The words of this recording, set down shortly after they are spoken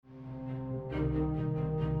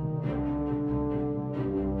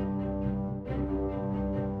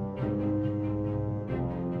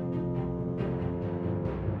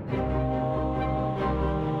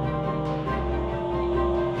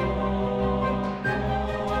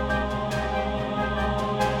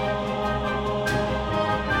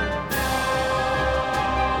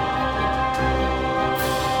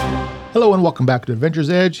Hello and welcome back to Adventure's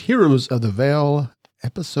Edge, Heroes of the Vale,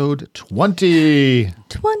 episode 20.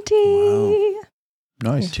 20. Wow.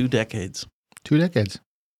 Nice. 2 decades. 2 decades.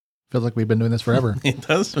 Feels like we've been doing this forever. It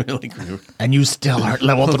does really grow. And you still aren't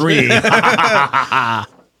level 3.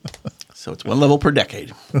 So it's 1 level per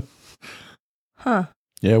decade. Huh.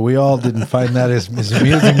 Yeah, we all didn't find that as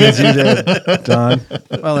amusing as you did, Don.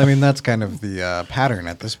 Well, I mean, that's kind of the pattern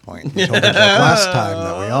at this point. We told it like last time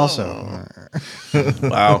that we also...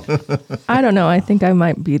 Wow. I don't know. I think I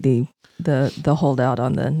might be the holdout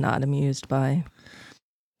on the not amused by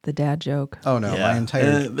the dad joke. Oh, no.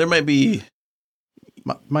 Yeah. There might be...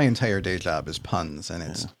 My entire day job is puns, and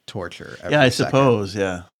it's torture every Yeah, I second. suppose,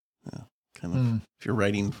 yeah. Kind of, if you're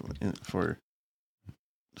writing for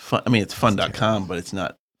fun, I mean, it's fun.com, but it's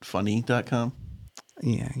not funny.com.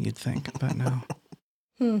 Yeah, you'd think, but no.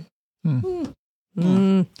 You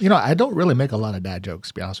know, I don't really make a lot of dad jokes,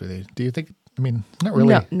 to be honest with you. Do you think? I mean, not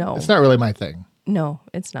really. No. It's not really my thing. No,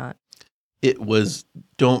 it's not. It was,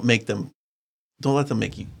 don't let them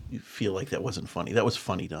make you feel like that wasn't funny. That was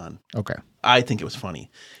funny, Don. Okay. I think it was funny.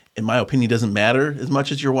 In my opinion, doesn't matter as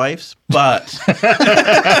much as your wife's, but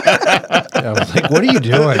Yeah, I was like, what are you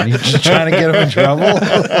doing? You just trying to get him in trouble?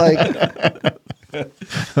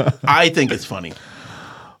 I think it's funny.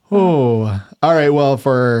 Oh, all right. Well,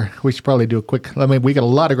 we should probably do a quick. I mean, we got a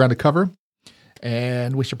lot of ground to cover,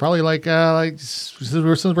 and we should probably since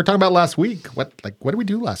we're talking about last week. What did we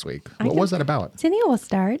do last week? What was that about? Zinnia will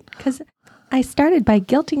start because I started by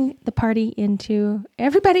guilting the party into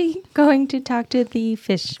everybody going to talk to the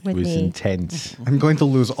fish with It was me. intense. I'm going to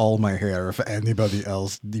lose all my hair if anybody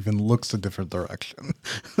else even looks a different direction.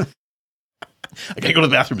 I gotta go to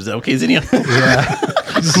the bathroom. Is that okay, Zinnia?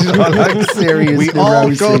 Like serious We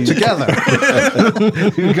all go neuroses. together.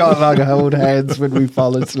 We got like hold hands when we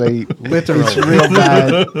fall asleep. Literally. It's real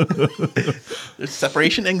bad. There's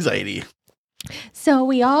separation anxiety. So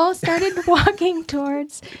we all started walking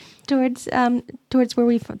towards where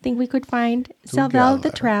we think we could find Salvel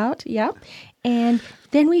the trout. Yep. And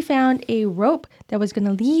then we found a rope that was going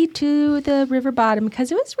to lead to the river bottom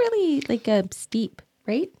because it was really like a steep,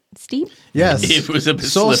 right? Steep? Yes. It was a bit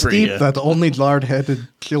so slippery, steep that only lard-headed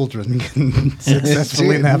children can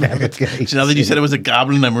successfully navigate. So now that you said it was a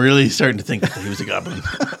goblin, I'm really starting to think that he was a goblin.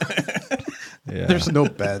 Yeah. There's no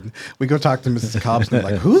bed. We go talk to Mrs. Cobbs and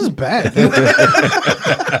they're like, whose bed?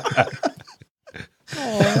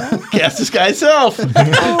 Cast this guy's self.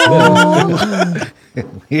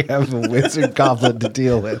 We have a wizard goblin to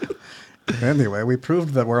deal with. Anyway, we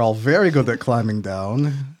proved that we're all very good at climbing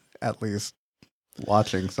down, at least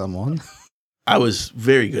watching someone. I was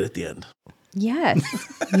very good at the end. Yes.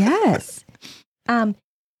 Yes. And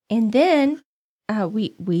then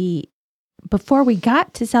we before we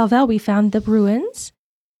got to Salvel, we found the ruins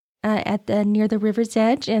near the river's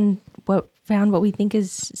edge, and found what we think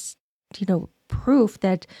is, proof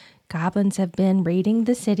that goblins have been raiding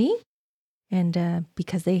the city, and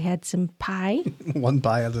because they had some pie. One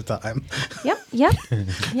pie at a time. Yep.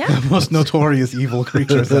 The most notorious evil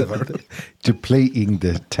creatures ever. Depleting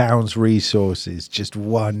the town's resources, just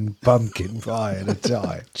one pumpkin pie at a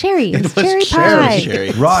time. Cherry was pie.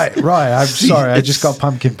 Cherry. Right. I'm sorry. I just got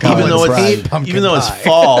pumpkin pie. Even though Right. it's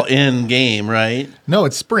fall in game, right? No,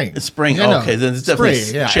 it's spring. It's spring. Yeah, no. Okay, then it's definitely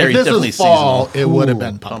spring. Yeah. cherry's If this definitely was fall, seasonal. it would have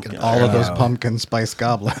been pumpkin. pumpkin. All of those Wow. pumpkin spice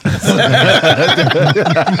goblins.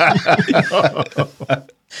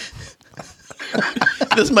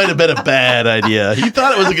 This might have been a bad idea. You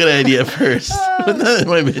thought it was a good idea at first, but then it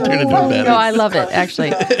might have turned into a bad No, idea. I love it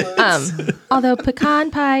actually. Although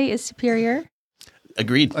pecan pie is superior.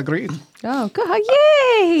 Agreed. Agreed. Oh, good!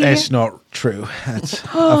 Yay! That's not true. That's a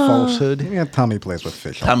falsehood. Yeah, Tommy plays with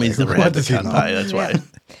fish. all Tommy's day. never What had does he pecan know? pie. That's why.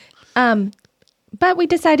 But we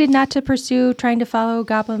decided not to pursue trying to follow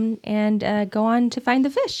Goblin and go on to find the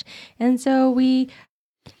fish. And so we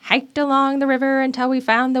hiked along the river until we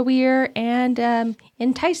found the weir and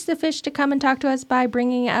enticed the fish to come and talk to us by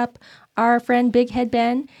bringing up our friend Big Head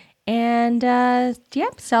Ben. And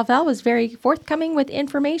Salvel was very forthcoming with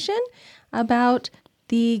information about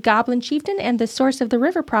the Goblin Chieftain and the source of the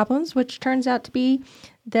river problems, which turns out to be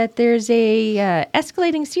that there's a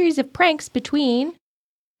escalating series of pranks between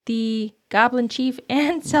the Goblin Chief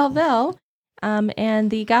and Salvel,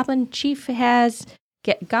 and the Goblin Chief has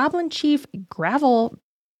Goblin Chief gravel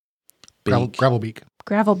Gravel beak.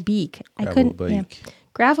 Gravelbeak. I couldn't. Yeah. Beak.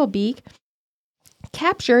 Gravelbeak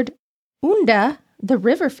captured Unda, the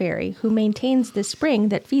river fairy, who maintains the spring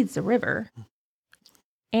that feeds the river.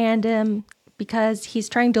 And because he's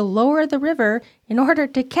trying to lower the river in order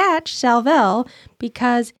to catch Salvel,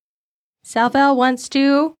 because Salvel wants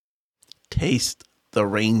to Taste the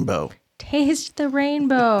rainbow. taste the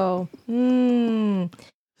rainbow.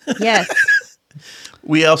 Yes.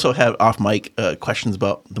 We also have off mic questions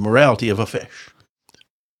about the morality of a fish.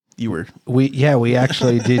 We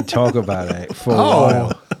actually did talk about it for a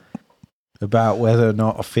while. About whether or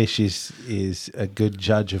not a fish is a good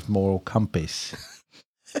judge of moral compass.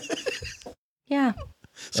 Yeah.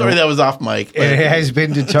 Sorry, that was off mic. It has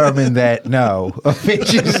been determined that no, a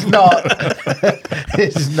fish is not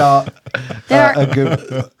a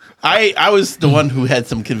good. I was the one who had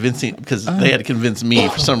some convincing because they had to convince me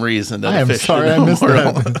for some reason that I a am fish sorry should I know missed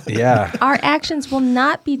moral. that. Yeah, Our actions will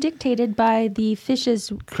not be dictated by the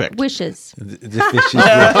fish's Correct. wishes. the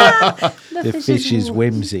The fish's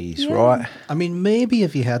whimsies, Yeah. right? I mean, maybe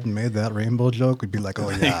if he hadn't made that rainbow joke, we'd be like,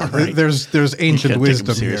 oh yeah, Right. there's ancient can't take him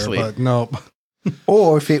wisdom here, seriously. but nope.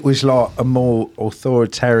 Or if it was like a more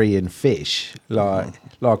authoritarian fish, like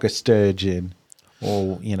a sturgeon,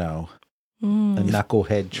 or a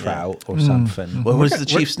knucklehead trout or something. What was the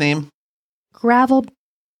chief's name? Gravelbeak.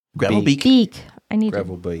 Gravelbeak. I need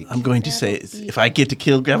Gravel beak. I'm going to say, if I get to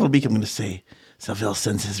kill Gravelbeak, I'm going to say, Saville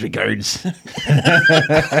sends his regards.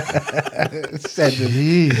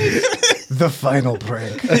 The final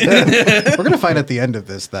prank. We're going to find at the end of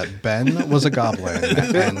this that Ben was a goblin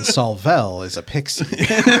and Salvel is a pixie.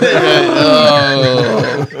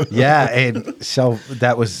 Yeah, and so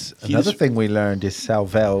that was another thing we learned is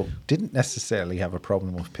Salvel didn't necessarily have a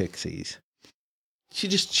problem with pixies. She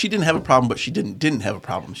didn't have a problem, but she didn't have a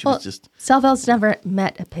problem. She was just Salvel's never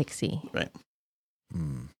met a pixie. right.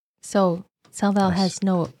 So Salvel has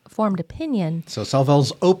no formed opinion. So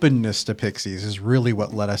Salvel's openness to pixies is really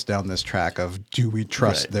what led us down this track of do we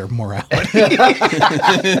trust Right. their morality?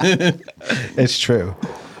 It's true.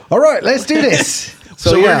 All right, let's do this.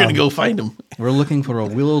 So yeah. we're going to go find him. We're looking for a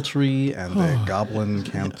willow tree and a goblin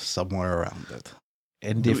camp somewhere around it.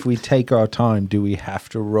 And if we take our time, do we have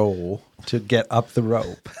to roll to get up the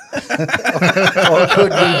rope? Or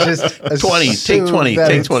could we just 20. Take assume 20. that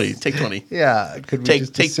Take it's- 20. Take 20. Yeah, could we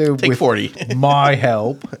just assume Take with 40. my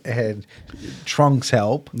help and Trunk's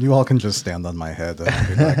help? You all can just stand on my head and I'll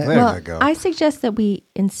be like, there we go. I suggest that we,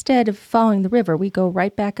 instead of following the river, we go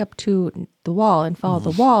right back up to the wall and follow the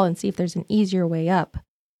wall and see if there's an easier way up.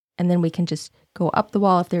 And then we can just go up the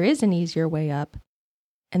wall if there is an easier way up.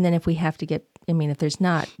 And then if we have to get, if there's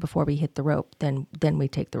not before we hit the rope, then we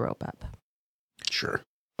take the rope up. Sure.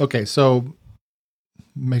 Okay, so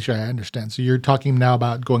make sure I understand. So you're talking now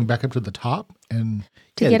about going back up to the top and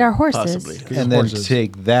To get our horses. Possibly. And then horses.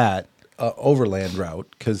 take that overland route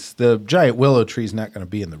because the giant willow tree is not going to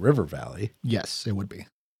be in the river valley. yes, it would be.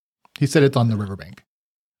 He said it's on the riverbank.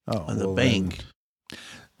 Oh, On the well, bank.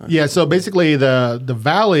 Yeah, so basically the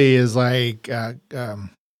valley is like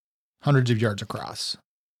hundreds of yards across.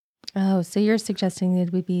 Oh, so you're suggesting that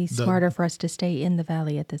it would be smarter for us to stay in the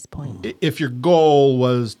valley at this point. If your goal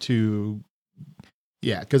was to,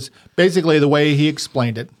 because basically the way he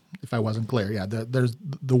explained it, if I wasn't clear, there's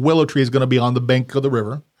the willow tree is going to be on the bank of the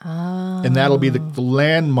river, and that'll be the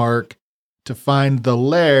landmark to find the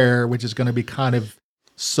lair, which is going to be kind of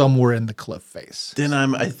somewhere in the cliff face. Then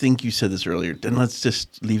I think you said this earlier. Then let's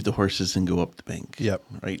just leave the horses and go up the bank. Yep.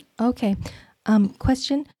 Right. Okay.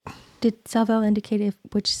 Question. Did Salvel indicate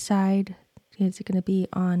which side is it going to be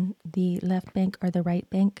on, the left bank or the right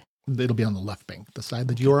bank? It'll be on the left bank, the side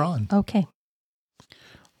that you are on. Okay.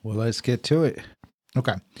 Well, let's get to it.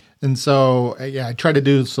 Okay. And so, I tried to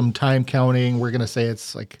do some time counting. We're going to say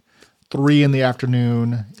it's like 3 in the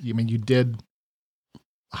afternoon. You did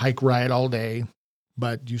hike ride all day,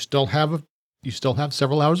 but you still have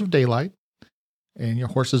several hours of daylight, and your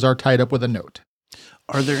horses are tied up with a note.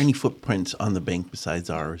 Are there any footprints on the bank besides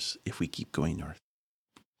ours if we keep going north,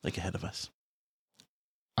 like ahead of us?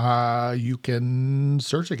 You can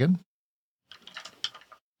search again.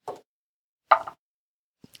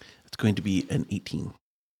 It's going to be an 18.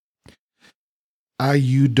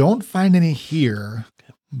 You don't find any here,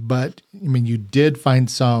 but you did find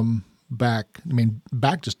some back.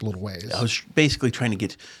 Back just a little ways. I was basically trying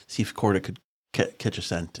to see if Corda could catch a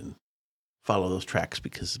scent and follow those tracks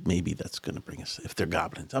because maybe that's going to bring us, if they're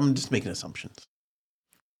goblins. I'm just making assumptions.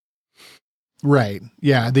 Right.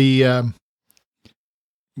 Yeah. The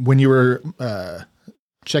when you were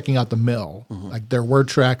checking out the mill, like there were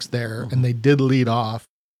tracks there, and they did lead off.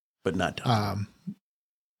 But not down.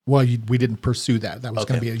 Well, we didn't pursue that. That was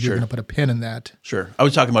going to Okay, be, sure. you're going to put a pin in that. Sure. I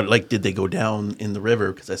was talking about like, did they go down in the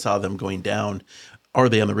river? Because I saw them going down. Are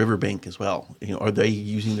they on the riverbank as well? Are they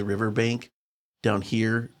using the riverbank down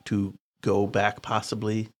here to go back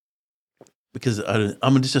possibly? Because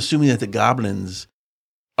I'm just assuming that the goblins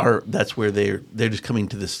that's where they're just coming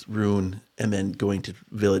to this ruin and then going to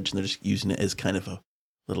village, and they're just using it as kind of a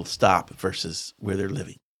little stop versus where they're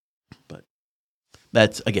living. But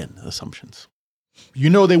that's, again, assumptions.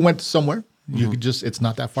 They went somewhere. You could it's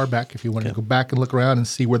not that far back. If you wanted to go back and look around and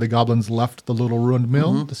see where the goblins left the little ruined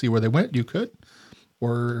mill to see where they went, you could.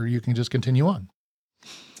 Or you can just continue on.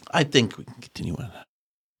 I think we can continue on.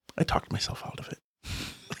 I talked myself out of it.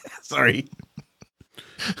 Sorry.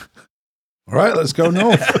 All right, let's go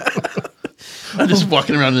north. I'm just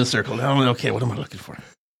walking around in a circle now. Okay, what am I looking for?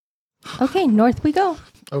 Okay, north we go.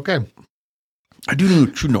 Okay. I do know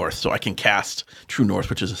True North, so I can cast True North,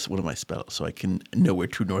 which is one of my spells, so I can know where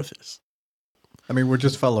True North is. I mean, we're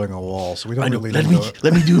just following a wall, so we don't I know. really Let know.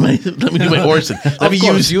 me do my Orson. Let me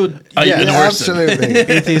use you. an Yeah, Orson. absolutely.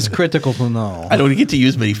 It is critical to know. I don't get to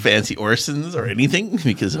use many fancy Orsons or anything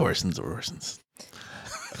because Orsons are Orsons.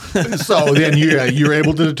 So then you're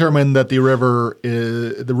able to determine that the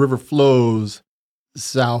river flows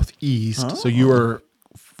southeast. So you are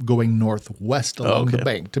going northwest along the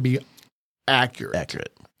bank to be accurate.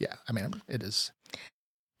 Accurate. Yeah, I mean it is.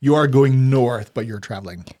 You are going north, but you're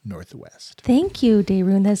traveling northwest. Thank you,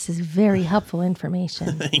 Dayrun. This is very helpful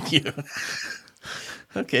information. Thank you.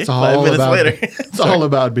 Okay, It's 5 all minutes about, later. It's all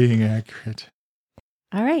about being accurate.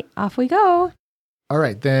 All right, off we go. All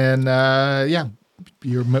right, then,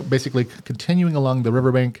 you're basically continuing along the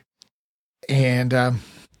riverbank, and the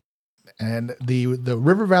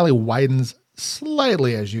river valley widens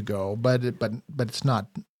slightly as you go, but it's not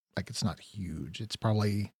huge. It's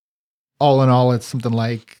probably all in all, it's something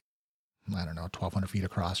like, I don't know, 1,200 feet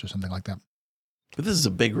across or something like that. But this is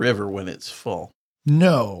a big river when it's full.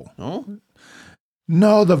 No,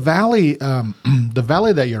 the valley, the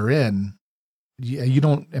valley that you're in. You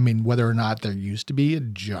don't, I mean, whether or not there used to be a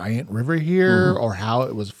giant river here or how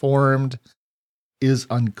it was formed is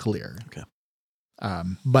unclear. Okay.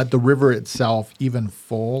 But the river itself, even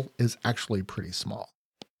full, is actually pretty small.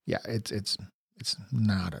 Yeah, it's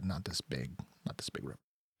not this big river.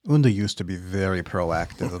 Unda used to be very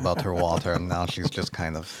proactive about her water, and now she's just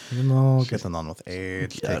kind of, getting on with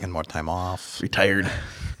age, taking more time off. Retired.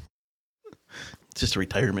 It's just a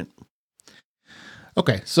retirement.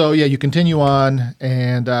 Okay, so yeah, you continue on,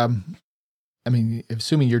 and I mean,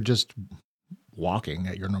 assuming you're just walking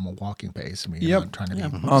at your normal walking pace. I mean, you're not trying to be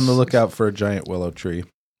on the lookout for a giant willow tree.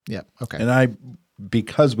 Yeah. Okay. And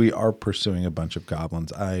because we are pursuing a bunch of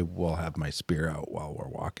goblins, I will have my spear out while we're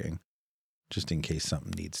walking, just in case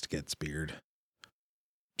something needs to get speared.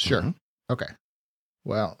 Sure. Okay.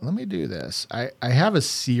 Well, let me do this. I have a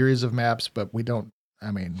series of maps, but we don't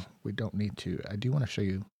need to. I do want to show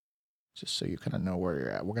you, just so you kind of know where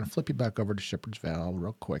you're at. We're going to flip you back over to Shepherd's Vale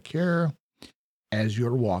real quick here as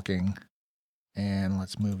you're walking. And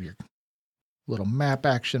let's move your little map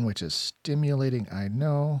action, which is stimulating, I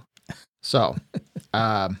know. So,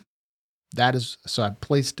 I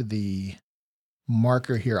placed the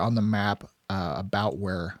marker here on the map about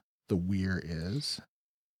where the weir is.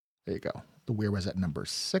 There you go. The weir was at number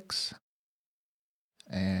 6.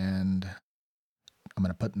 And I'm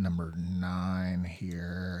going to put number 9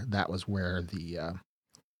 here. That was where the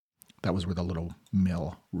little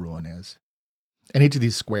mill ruin is. And each of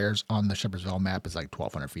these squares on the Shepherdsville map is like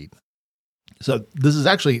 1,200 feet. So this is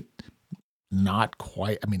actually not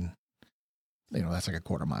quite, I mean, that's like a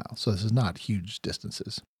quarter mile. So this is not huge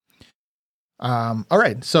distances. All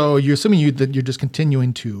right. So you're assuming that you're just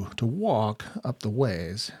continuing to walk up the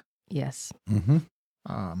ways. Yes. Mm-hmm.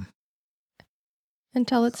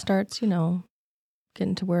 Until it starts,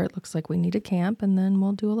 getting to where it looks like we need a camp, and then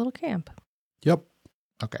we'll do a little camp. Yep.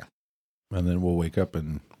 Okay. And then we'll wake up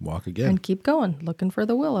and walk again. And keep going, looking for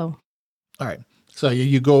the willow. All right. So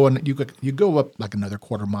you go and you go up like another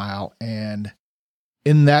quarter mile, and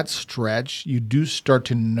in that stretch, you do start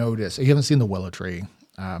to notice. You haven't seen the willow tree,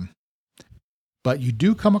 but you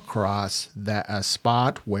do come across a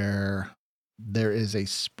spot where there is a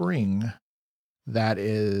spring that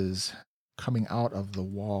is coming out of the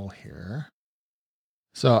wall here.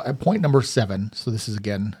 So at point number 7, so this is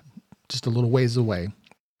again just a little ways away.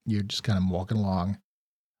 You're just kind of walking along.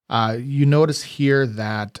 You notice here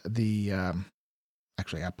that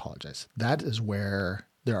actually, I apologize. That is where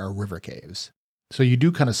there are river caves. So you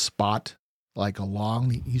do kind of spot, like along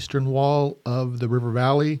the eastern wall of the river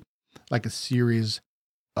valley, like a series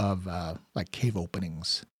of like cave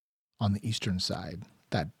openings on the eastern side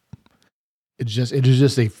that it is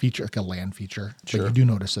just a feature, like a land feature. Sure. But you do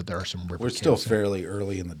notice that there are some river We're still caves. fairly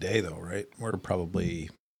early in the day, though, right? We're probably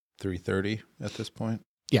 3:30 at this point.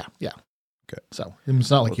 Yeah. Okay. So it's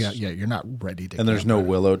not like Let's- you're not ready to. And there's camp no right?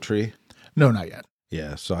 willow tree. No, not yet.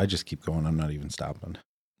 Yeah, so I just keep going. I'm not even stopping.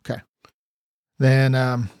 Then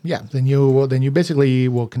then you basically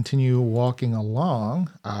will continue walking along.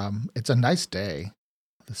 It's a nice day.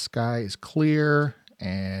 The sky is clear,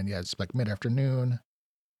 and it's like mid-afternoon,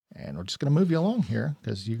 and we're just gonna move you along here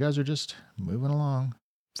because you guys are just moving along,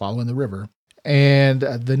 following the river. And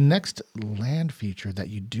the next land feature that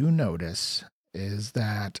you do notice is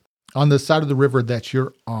that on the side of the river that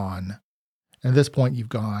you're on, and at this point you've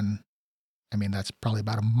gone, that's probably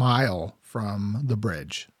about a mile from the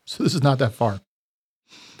bridge, so this is not that far.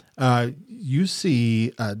 You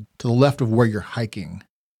see to the left of where you're hiking,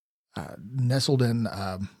 nestled in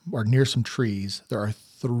or near some trees, there are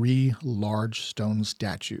 3 large stone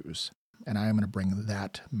statues. And I am going to bring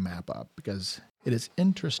that map up because it is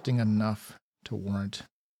interesting enough to warrant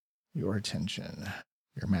your attention.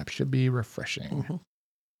 Your map should be refreshing. Mhm.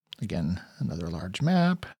 Again, another large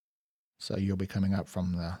map. So you'll be coming up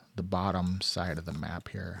from the bottom side of the map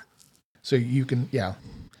here. So you can,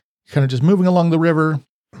 kind of just moving along the river.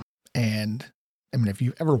 And if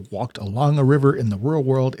you've ever walked along a river in the real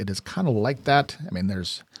world, it is kind of like that.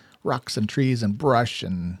 There's rocks and trees and brush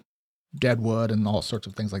and dead wood and all sorts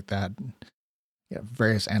of things like that.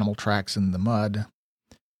 Various animal tracks in the mud.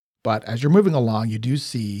 But as you're moving along, you do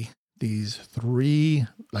see these 3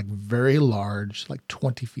 like very large, like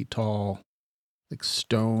 20 feet tall, like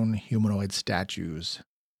stone humanoid statues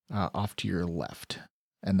off to your left.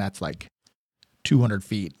 And that's like 200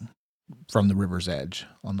 feet from the river's edge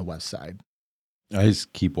on the west side. I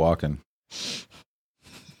just keep walking.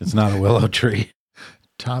 It's not a willow tree.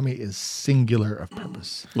 Tommy is singular of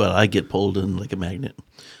purpose. Well, I get pulled in like a magnet.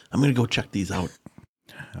 I'm going to go check these out.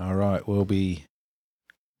 All right, we'll be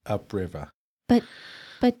upriver. But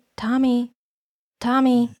Tommy,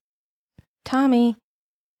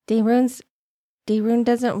 D-Rune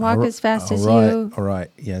doesn't walk as fast as you. All right,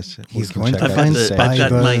 yes. we He's can going check to out find the I've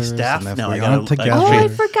got my spiders, staff and if now. we I gotta- aren't together- Oh, I I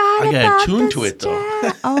forgot I gotta about tune the to it, though.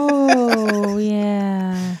 staff. Oh,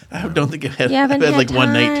 yeah. I don't think I've had, You haven't I've had had like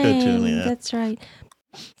one night to time. tune. Yeah. That's right.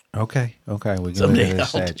 Okay. We can look Someday at the I'll-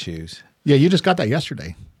 statues. Yeah, you just got that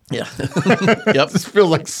yesterday. Yeah. Yep. This feels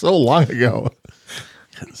like so long ago.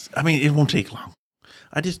 It won't take long.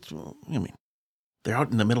 They're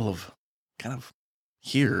out in the middle of kind of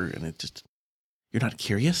here, and you're not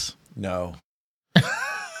curious? No.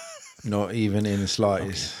 Not even in the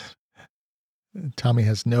slightest. Tommy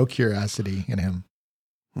has no curiosity in him.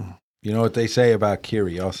 You know what they say about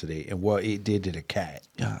curiosity and what it did to the cat?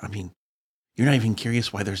 Yeah, you're not even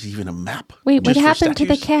curious why there's even a map. Wait, what just for happened to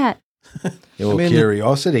the statues? cat?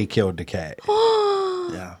 Curiosity killed the cat.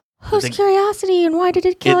 Yeah. Whose I think curiosity and why did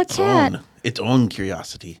it kill a cat? Its own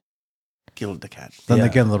curiosity killed the cat. Then Yeah.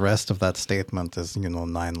 again, the rest of that statement is,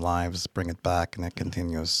 9 lives, bring it back, and it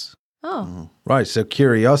continues. Oh, Mhm. Right, so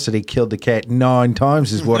curiosity killed the cat 9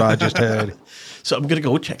 times is what I just heard. So I'm going to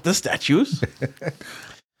go check the statues.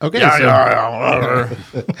 Okay.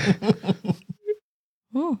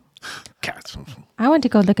 Hmm. Cats. I want to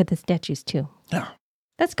go look at the statues too. Yeah.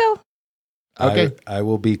 Let's go. Okay. I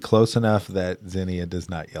will be close enough that Zinnia does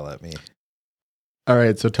not yell at me. All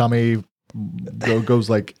right. So Tommy goes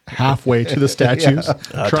like halfway to the statues.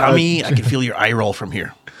 Tommy, I can feel your eye roll from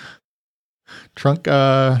here. Trunk,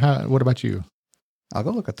 what about you? I'll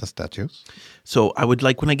go look at the statues. So I would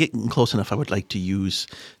like, when I get close enough, I would like to use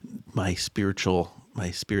my spirit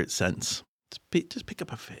sense. Just pick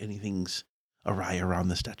up if anything's awry around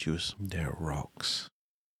the statues. They're rocks.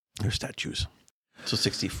 They're statues. So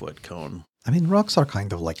 60-foot cone. Rocks are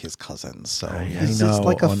kind of like his cousins, so it's know. just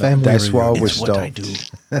like a Oh, no, family that's why reunion. we're It's what I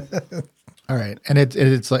stopped. do. All right. And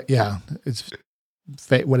it's like, it's,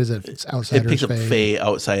 what is it? It's outsiders. It picks up Fae. Fae,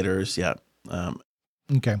 outsiders, yeah.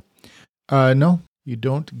 Okay. No, you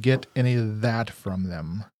don't get any of that from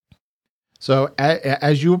them. So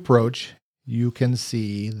as you approach, you can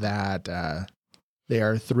see that they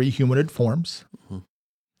are 3 humanoid forms. Mhm.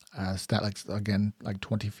 It's not like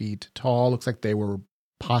 20 feet tall. Looks like they were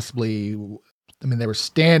possibly, they were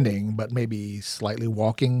standing, but maybe slightly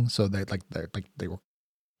walking. So they were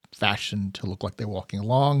fashioned to look like they're walking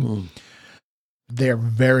along. Mm. They're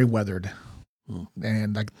very weathered. Mm.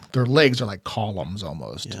 And like their legs are like columns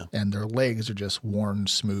almost. Yeah. And their legs are just worn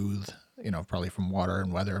smooth, probably from water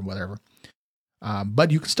and weather and whatever.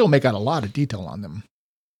 But you can still make out a lot of detail on them.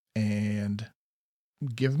 And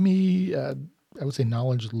give me, I would say,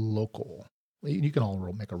 knowledge local. You can all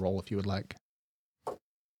make a roll if you would like.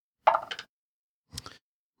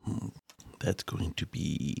 That's going to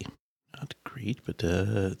be not great, but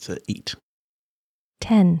it's an 8.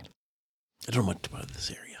 10. I don't know much about this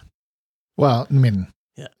area. Well, I mean,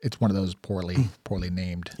 Yeah. it's one of those poorly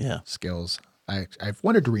named Yeah. skills. I've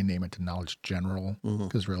wanted to rename it to Knowledge General Mhm.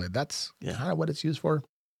 because really that's Yeah. kind of what it's used for.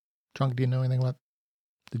 Trunk, do you know anything about?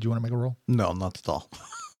 Did you want to make a roll? No, not at all.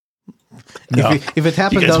 No. If it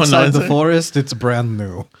happened guys want an outside the answer? forest, it's brand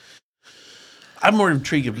new. I'm more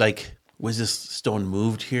intrigued of like, was this stone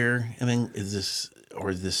moved here? I mean, is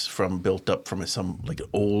this from built up from some like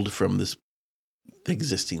old from this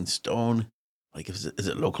existing stone? Like, is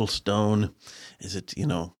it local stone? Is it,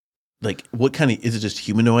 like what kind of, is it just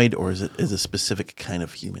humanoid or is it a specific kind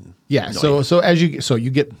of human? Yeah. So you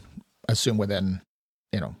get assume within,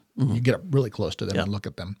 Mhm. you get up really close to them Yeah. and look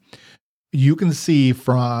at them. You can see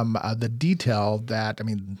from the detail that, I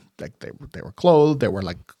mean, like they were clothed. They were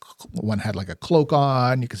like, one had like a cloak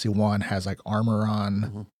on. You can see one has like armor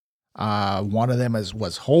on. One of them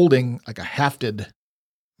was holding like a hafted.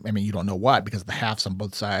 I mean, you don't know what because the hafts on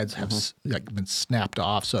both sides have like been snapped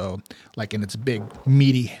off. So like in its big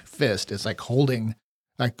meaty fist, it's like holding,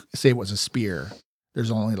 like say it was a spear.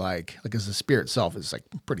 There's only like as the spear itself is like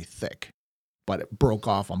pretty thick, but it broke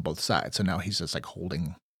off on both sides. So now he's just like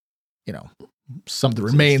holding, some of the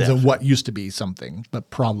remains of what used to be something, but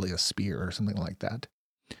probably a spear or something like that.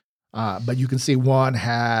 But you can see one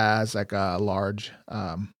has like a large,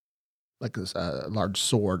 large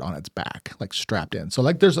sword on its back, like strapped in. So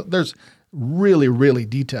like there's really, really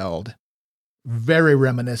detailed, very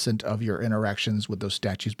reminiscent of your interactions with those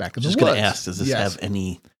statues back in the woods. Just going to ask, does this have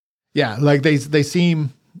any? Yeah, like they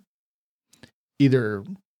seem either,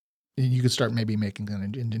 you could start maybe making an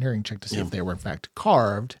engineering check to see if they were in fact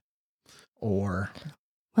carved or.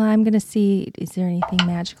 Well, I'm going to see, is there anything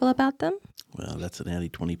magical about them? Well, that's an natty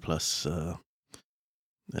 20 plus.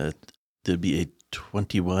 There'd be a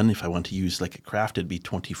 21. If I want to use like a craft, it'd be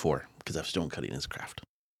 24 because I have stone cutting as craft.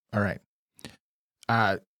 All right.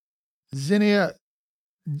 Zinnia,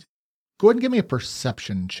 go ahead and give me a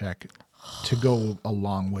perception check to go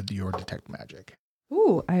along with your detect magic.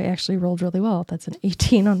 Ooh, I actually rolled really well. That's an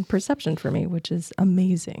 18 on perception for me, which is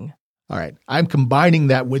amazing. All right. I'm combining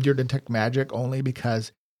that with your detect magic only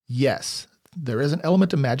because, yes, there is an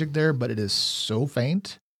element of magic there, but it is so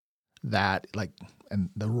faint that, like, and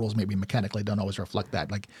the rules maybe mechanically don't always reflect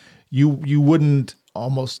that. Like, you wouldn't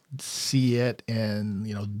almost see it in,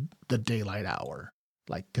 the daylight hour.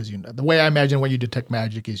 Like, because the way I imagine when you detect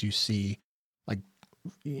magic is you see, like,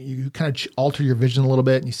 you kind of alter your vision a little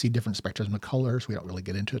bit and you see different spectrums of colors. We don't really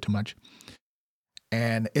get into it too much.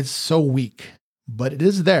 And it's so weak, but it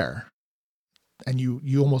is there. And you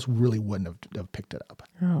almost really wouldn't have picked it up.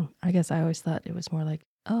 Oh, I guess I always thought it was more like,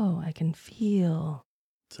 oh, I can feel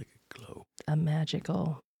It's like a glow. a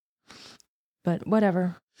magical, but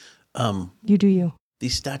whatever. You do you.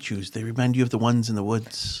 These statues, they remind you of the ones in the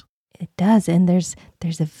woods. It does, and there's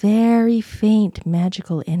a very faint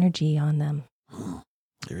magical energy on them.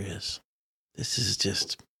 There is. This is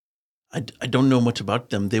just. I don't know much about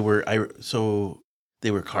them. They were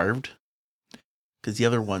carved because the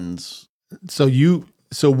other ones. So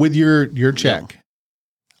with your check,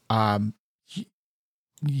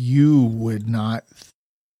 you would not.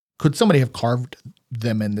 Could somebody have carved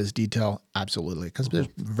them in this detail? Absolutely, because there's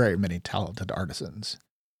very many talented artisans.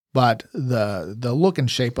 But the look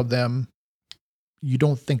and shape of them, you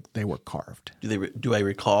don't think they were carved. Do I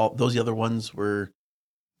recall those? The other ones were.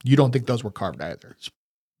 You don't think those were carved either.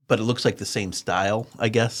 But it looks like the same style, I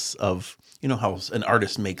guess, of, how an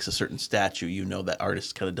artist makes a certain statue. That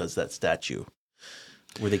artist kind of does that statue.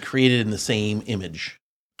 Were they created in the same image?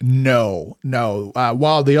 No.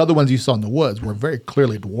 While the other ones you saw in the woods were very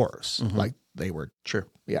clearly dwarfs, like they were. Sure.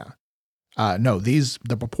 Yeah. No,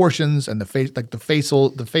 the proportions and the face, like the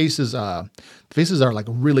faces are like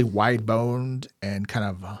really wide boned and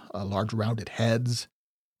kind of large rounded heads.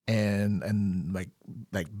 And like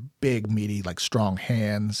big, meaty, like strong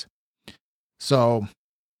hands. So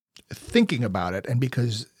thinking about it, and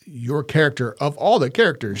because your character of all the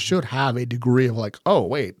characters should have a degree of like, oh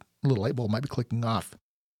wait, a little light bulb might be clicking off.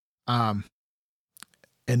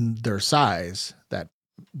 In their size, that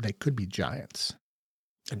they could be giants.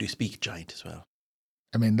 I do speak giant as well.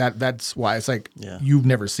 I mean that's why it's like you've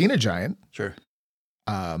never seen a giant. Sure.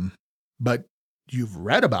 But you've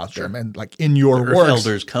read about them and like in your the works.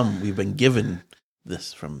 elders come. We've been given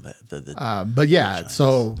this from the but yeah,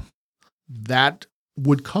 so that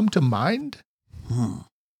would come to mind.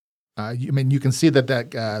 I mean, you can see that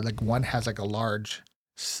like one has like a large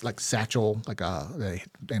like satchel,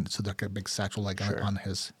 and so like a big satchel like on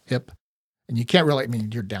his hip, and you can't really. I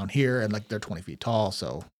mean, you're down here and like they're 20 feet tall,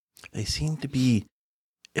 so they seem to be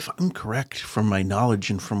if I'm correct from my knowledge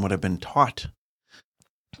and from what I've been taught,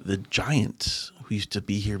 the giants who used to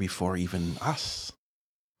be here before even us.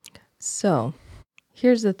 So,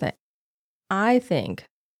 here's the thing. I think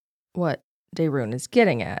what Daerun is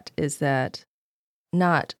getting at is that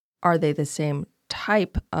not are they the same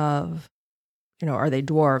type of, are they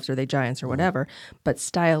dwarves, are they giants or whatever, but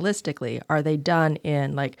stylistically, are they done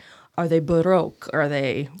in are they Baroque? Are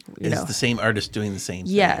they, Is the same artist doing the same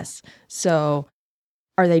thing? Yes. So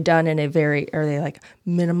are they done in are they like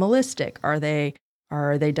minimalistic? Are they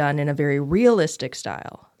done in a very realistic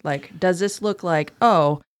style? Like, does this look like,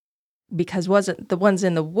 because wasn't the ones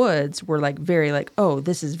in the woods were like very like,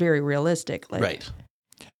 this is very realistic. Like, Right.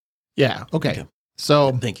 Yeah. Okay.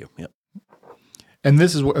 So thank you. Yep. And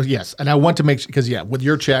this is what, yes. And I want to make sure, because with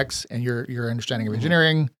your checks and your understanding of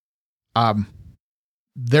engineering,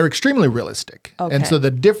 they're extremely realistic. Okay. And so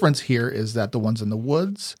the difference here is that the ones in the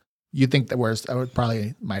woods, you think that whereas I would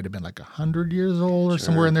probably might have been like 100 years old or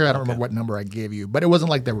somewhere in there. I don't remember what number I gave you, but it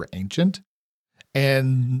wasn't like they were ancient.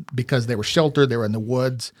 And because they were sheltered, they were in the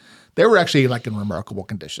woods, they were actually like in remarkable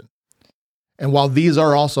condition. And while these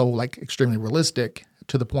are also like extremely realistic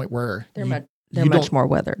to the point where they're much more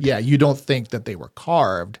weathered. Yeah, you don't think that they were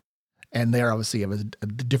carved, and they're obviously of a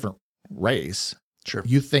different race. Sure.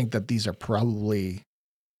 You think that these are probably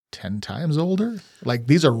 10 times older? Like,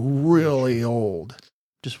 these are really old.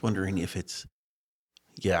 Just wondering if it's,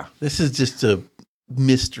 this is just a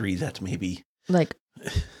mystery that maybe like,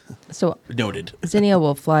 so noted. Zinnia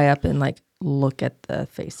will fly up and like look at the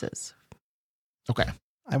faces. Okay.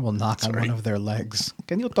 I will knock on one of their legs.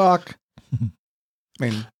 Can you talk? I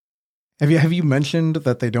mean, have you mentioned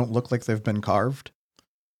that they don't look like they've been carved?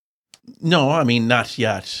 No, I mean, not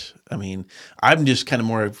yet. I mean, I'm just kind of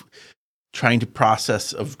more of trying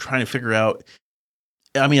to figure out.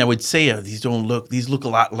 I mean, I would say these look a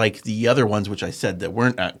lot like the other ones, which I said that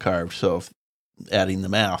weren't not carved. So if adding the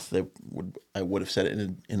math, I would have said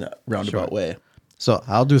it in a roundabout way. So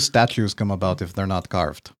how do statues come about if they're not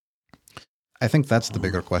carved? I think that's the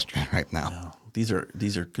bigger question right now. No, these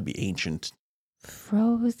are could be ancient.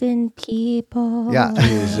 Frozen people. Yeah.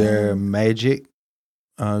 Is there magic,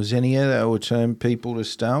 Zinnia, that will turn people to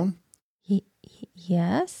stone?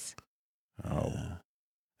 Yes. Oh,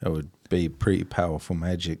 that would be pretty powerful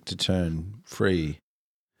magic to turn three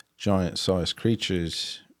giant-sized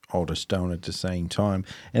creatures all to stone at the same time.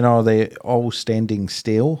 And are they all standing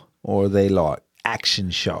still, or are they like action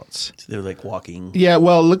shots? So they're like walking. Yeah,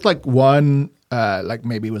 well, it looked like one, like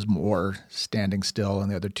maybe was more standing still,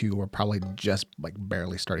 and the other two were probably just like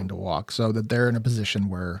barely starting to walk, so that they're in a position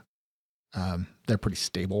where they're pretty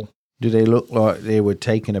stable. Do they look like they were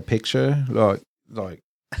taking a picture, like,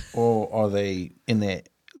 or are they in there?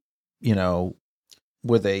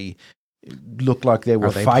 Where they look like they were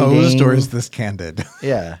Are they fighting, posed, or is this candid?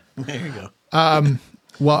 Yeah. There you go.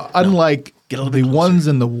 Well, unlike Get a little the bit closer. ones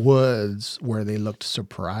in the woods where they looked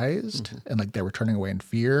surprised and like they were turning away in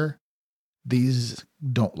fear, these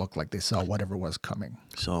don't look like they saw whatever was coming.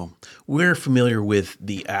 So we're familiar with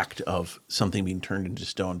the act of something being turned into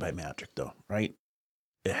stone by magic, though, right?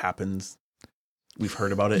 It happens. We've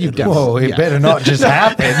heard about it. Whoa, it better not just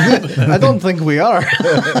happen. I don't think we are.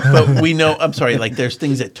 But we know, I'm sorry, like there's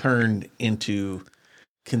things that can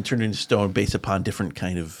turn into stone based upon different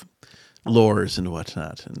kind of lores and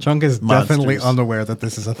whatnot. And Chunk is monsters. definitely unaware that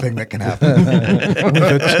this is a thing that can happen.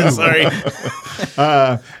 Sorry.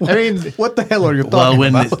 I mean, What the hell are you Well, talking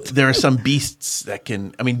when about? there are some beasts that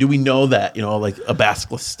can, I mean, do we know that, like a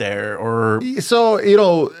basilisk stare or so,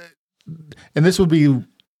 and this would be,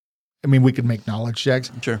 I mean, we could make knowledge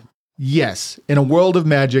checks. sure. Yes, in a world of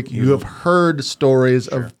magic, you have heard stories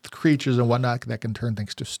of creatures and whatnot that can turn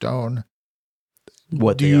things to stone.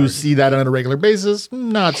 What Do they you are. see that on a regular basis?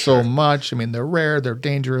 Not so much. I mean, they're rare, they're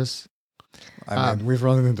dangerous. I mean, we've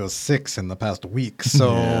run into 6 in the past week,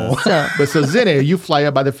 so So But so Zinnia, you fly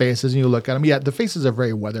up by the faces and you look at them. Yeah, the faces are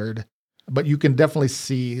very weathered, but you can definitely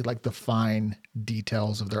see like the fine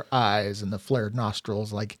details of their eyes and the flared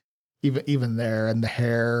nostrils, like even there, and the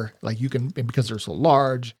hair. Like you can, because they're so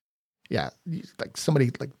large. Yeah, like somebody,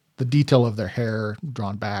 like the detail of their hair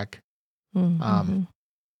drawn back. mhm.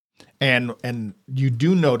 And you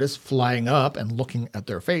do notice flying up and looking at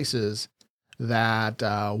their faces that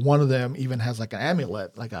one of them even has like an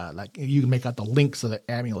amulet, like you can make out the links of the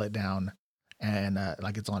amulet down, and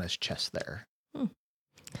like it's on his chest there.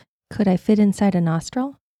 Could I fit inside a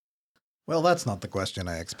nostril? well, that's not the question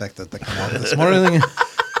I expected to come out this morning.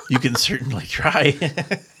 You can certainly try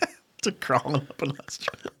to crawl up a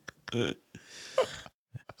nostril.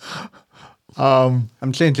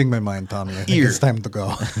 I'm changing my mind, Tommy. I think Ear. it's time to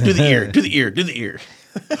go. Do the ear, do the ear, do the ear.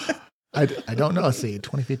 I don't know. See,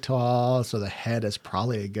 20 feet tall, so the head is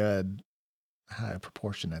probably a good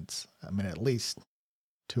proportionate. I mean, at least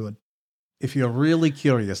two. If you're really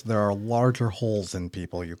curious, there are larger holes in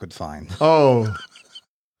people you could find. Oh,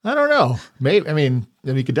 I don't know. Maybe. I mean,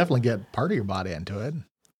 you could definitely get part of your body into it.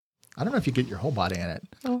 I don't know if you get your whole body in it.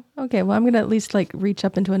 Oh, okay. Well, I'm going to at least like reach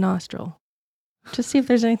up into a nostril. Just see if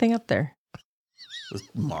there's anything up there. With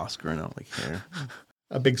moss growing out like hair.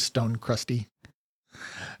 A big stone crusty.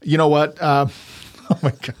 You know what? Oh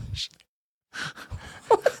my gosh.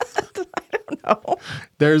 I don't know.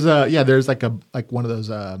 There's like one of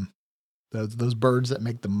those birds that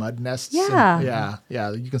make the mud nests. Yeah.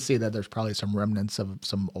 Yeah. You can see that there's probably some remnants of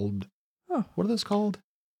some old. Huh. What are those called?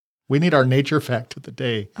 We need our nature fact of the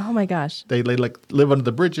day. Oh my gosh. They like live under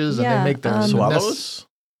the bridges and Yeah, they make their nests. Swallows?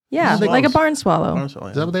 Yeah, Swallows. like a barn swallow. Barn swallow,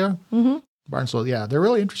 Is that what they are? Mm-hmm. Barn swallow. Yeah, they're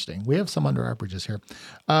really interesting. We have some under our bridges here.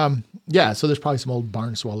 Yeah, so there's probably some old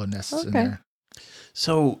barn swallow nests in Okay. there.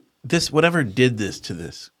 So whatever did this to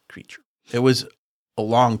this creature, it was a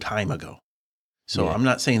long time ago. So Yeah. I'm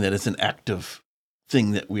not saying that it's an active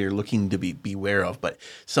thing that we're looking to beware of, but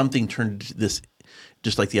something turned this,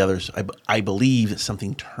 just like the others. I believe that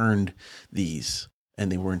something turned these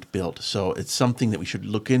and they weren't built. So it's something that we should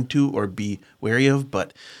look into or be wary of,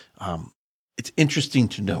 but it's interesting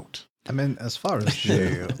to note. I mean, as far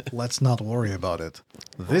as let's not worry about it.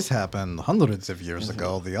 This happened hundreds of years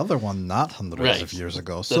ago. The other one, not hundreds of years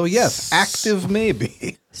ago. So yes, active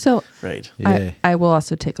maybe. So Right. Yeah. I will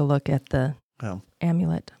also take a look at the Well,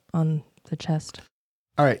 amulet on the chest.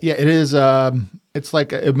 All right. Yeah, it is. It's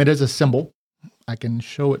like it is a symbol. I can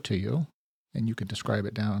show it to you, and you can describe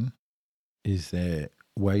it down. Is there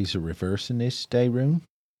ways of reversing this, Dayrune?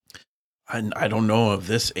 I don't know of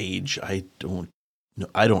this age. I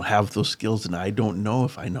don't have those skills, and I don't know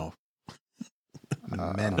if I know.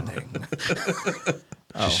 Mending.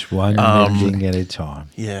 Just one mending at a time.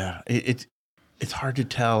 Yeah, it's hard to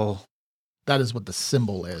tell. That is what the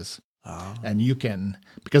symbol is, and you can,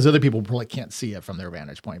 because other people probably can't see it from their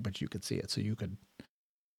vantage point, but you could see it, so you could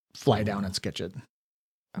fly down and sketch it.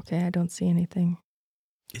 Okay, I don't see anything.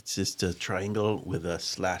 It's just a triangle with a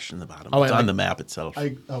slash in the bottom. Oh, It's and on like- the map itself.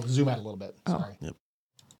 I'll zoom out a little bit. Oh. Sorry. Yep.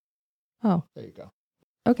 Oh, There you go.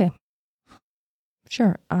 okay.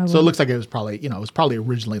 Sure. I will. So it looks like it was probably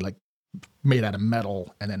originally like made out of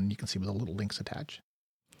metal, and then you can see with the little links attached.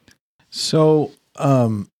 So,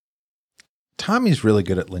 Tommy's really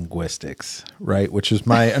good at linguistics, right? Which is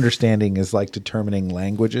my understanding is like determining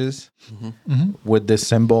languages. Mhm. Would the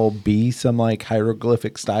symbol be some like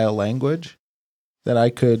hieroglyphic style language that I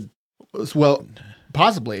could? Well,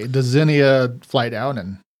 possibly. Does Zinnia fly down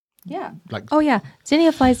and Yeah. like? Oh yeah,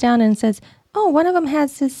 Zinnia flies down and says, "Oh, one of them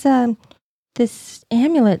has this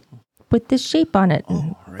amulet with this shape on it,"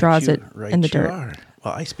 and right draws you- it right in the you dirt. are.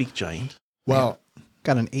 Well, I speak giant. Well,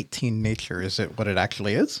 Got an 18 nature. Is it what it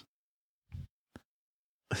actually is?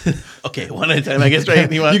 Okay, one at a time, I guess, right?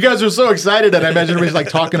 you guys are so excited, and I imagine everybody's like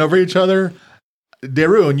talking over each other.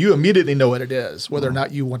 Darun, you immediately know what it is, whether or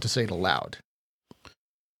not you want to say it aloud.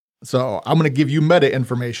 So I'm going to give you meta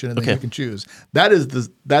information, and then Okay. you can choose. That's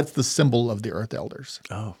the symbol of the Earth Elders.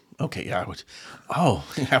 Oh, okay. Yeah,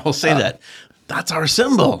 I will say that. That's our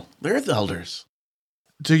symbol. The Earth Elders.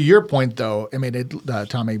 To your point, though, I mean,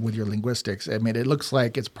 Tommy, with your linguistics, I mean, it looks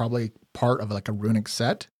like it's probably part of like a runic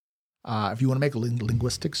set. If you want to make a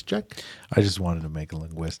linguistics check, I just wanted to make a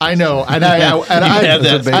linguistics. I know, and Yeah,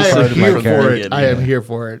 that's a big I am part of my here for character. it. I am here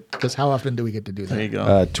for it because how often do we get to do that? There you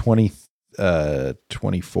go.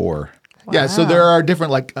 24. Yeah, so Wow. there are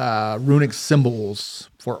different like runic symbols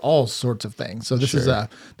for all sorts of things. So this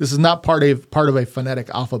is not part of a phonetic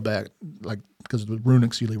alphabet, like because the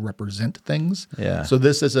runics usually represent things. Yeah. So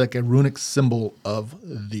this is like a runic symbol of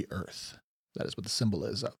the earth. That is what the symbol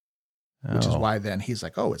is of. Which is why then he's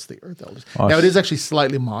like, oh, it's the Earth Elders. Now it is actually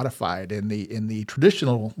slightly modified in the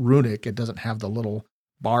traditional runic. It doesn't have the little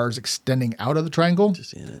bars extending out of the triangle,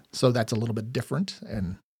 Just in it. so that's a little bit different,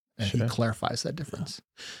 and he Sure. clarifies that difference.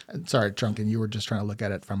 And sorry, Trunken, you were just trying to look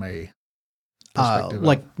at it from a perspective,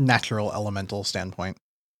 Like natural elemental standpoint.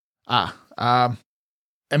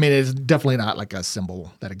 I mean, it's definitely not like a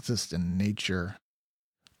symbol that exists in nature,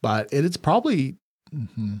 but it's probably.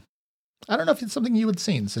 I don't know if it's something you had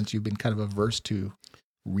seen since you've been kind of averse to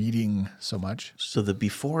reading so much. So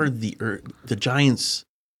before the giants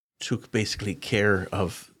took basically care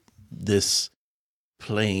of this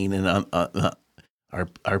plane and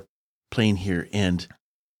our plane here, and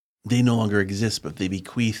they no longer exist, but they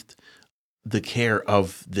bequeathed the care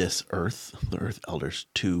of this Earth, the Earth Elders,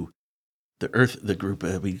 to the group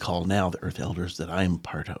that we call now the Earth Elders that I'm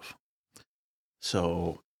part of.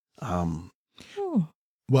 So, Hmm.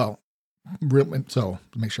 Well, So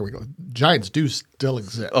to make sure we go, giants do still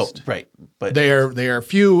exist. Oh, right. But they are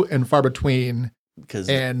few and far between, because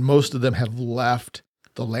and most of them have left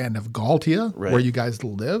the land of Galtia, Right. where you guys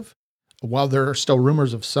live. While there are still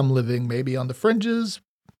rumors of some living maybe on the fringes,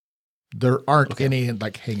 there aren't any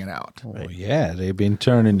like hanging out. Oh, yeah, they've been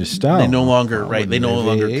turned into stone. they no longer, I right? They wouldn't no live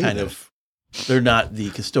longer here kind either. of, they're not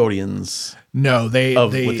the custodians No, they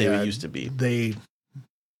of what they used to be. They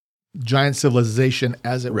giant civilization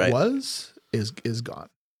as it Right. was is gone.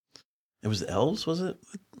 It was the elves, was it?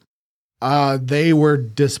 They were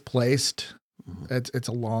displaced. Mhm. It's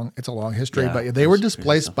a long history, Yeah, but they were it's crazy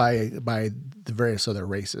displaced by the various other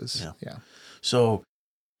races. Yeah. So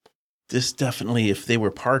this definitely, if they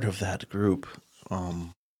were part of that group,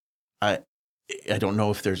 I don't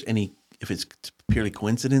know if there's if it's purely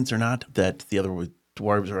coincidence or not that the other were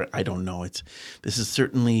dwarves, or I don't know. This is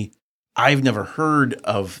certainly, I've never heard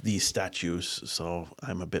of these statues, so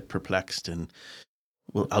I'm a bit perplexed, and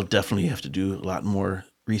I'll definitely have to do a lot more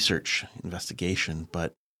research, investigation,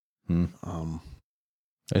 but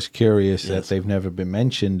It's curious that Yes. they've never been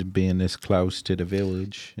mentioned being this close to the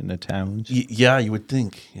village and the towns. yeah, you would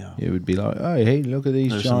think, yeah. It would be like, oh, hey, look at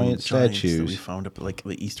these There's some giant giants that we statues. found up like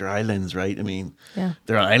the Easter Islands, right? I mean, Yeah.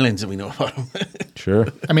 there are islands and we know about them. Sure.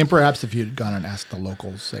 I mean, perhaps if you'd gone and asked the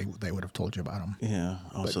locals, they would have told you about them. Yeah.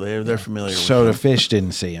 Oh, so they're familiar So the with fish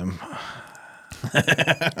didn't see him.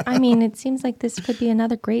 I mean, it seems like this could be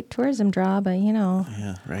another great tourism draw, but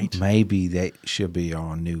Yeah, right. Maybe that should be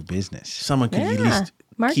our new business. Someone could at Yeah, least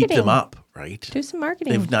marketing. keep them up, right? Do some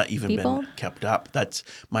marketing. They've not even people. been kept up. That's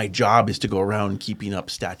my job, is to go around keeping up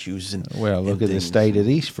statues and Well, look and at the things. state of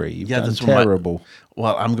these three. You've Yeah, done that's what my- terrible.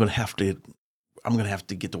 Well, I'm gonna have to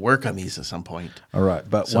get to work on these at some point. All right,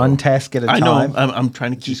 but So, one task at a I time. know. I'm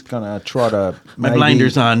trying to keep Just gonna try to my maybe-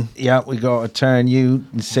 blinders on. Yeah, we got to turn you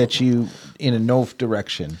and set you in a north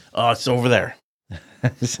direction. Oh, it's over there.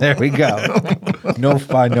 There we go. North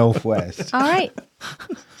by northwest. All right.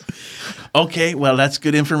 Okay, well, that's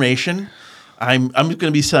good information. I'm going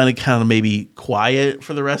to be sounding kind of maybe quiet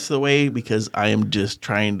for the rest of the way because I am just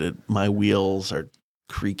my wheels are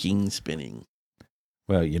creaking, spinning.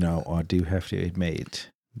 Well, I do have to admit,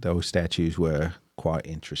 those statues were quite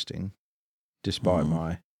interesting, despite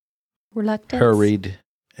my Reluctance. hurried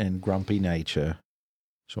and grumpy nature.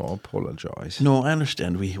 So I apologize. No, I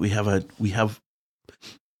understand. We have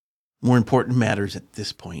more important matters at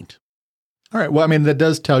this point. All right. Well, I mean, that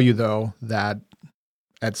does tell you though that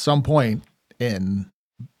at some point in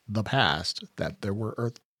the past that there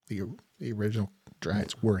were the original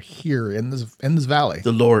giants were here in this valley.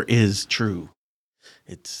 The lore is true.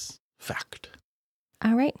 It's fact.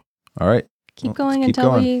 All right. All right. Keep Well, going keep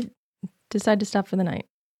until going. we decide to stop for the night.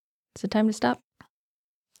 Is it time to stop?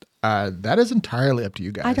 That is entirely up to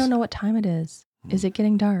you guys. I don't know what time it is. Is it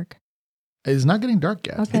getting dark? It's not getting dark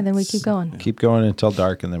yet. Okay, then we keep going. Keep going until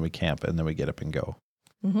dark, and then we camp, and then we get up and go.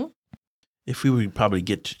 Mm-hmm. If we would probably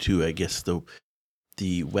get to I guess,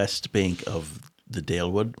 the west bank of the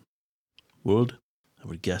Dalewood Wood, I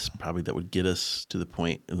would guess probably that would get us to the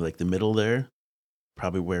point, like the middle there,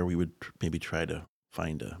 probably where we would maybe try to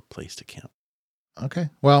find a place to camp. Okay.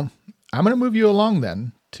 Well, I'm going to move you along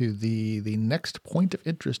then to the next point of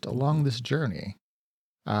interest along this journey.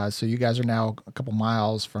 So you guys are now a couple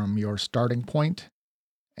miles from your starting point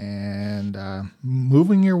and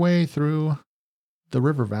moving your way through the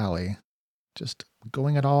river valley, just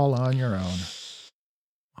going it all on your own.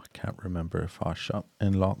 I can't remember if I shut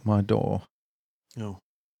and locked my door. No,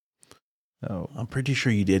 Oh, I'm pretty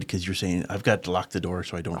sure you did because you're saying I've got to lock the door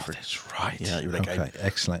so I don't forget. that's right. Yeah, you're like, okay,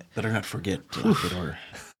 excellent. Better not forget to lock the door.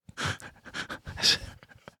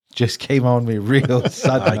 Just came on me real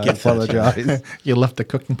sudden. I I get that, yeah. apologize. You left the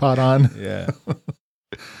cooking pot on. Yeah.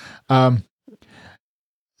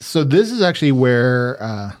 So this is actually where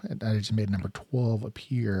I just made number 12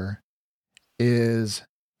 appear, is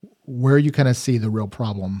where you kind of see the real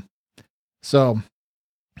problem. So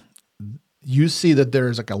you see that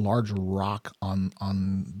there's like a large rock on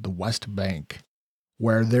the west bank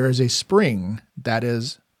where there is a spring that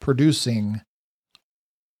is producing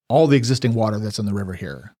all the existing water that's in the river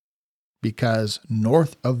here. Because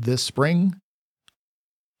north of this spring,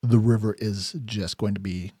 the river is just going to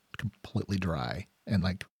be completely dry and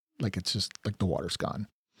like it's just like the water's gone.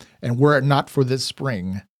 And were it not for this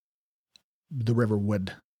spring, the river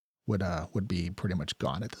would be pretty much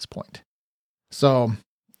gone at this point. So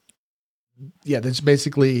yeah, that's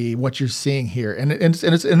basically what you're seeing here. And it's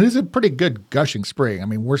a pretty good gushing spring. I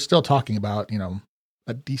mean, we're still talking about,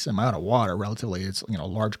 a decent amount of water relatively. It's, a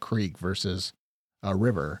large creek versus a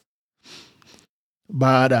river.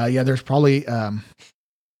 But yeah, there's probably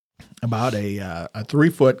about a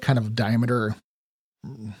 3-foot kind of diameter,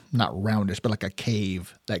 not roundish, but like a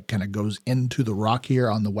cave that kind of goes into the rock here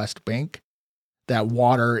on the west bank. That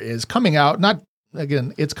water is coming out,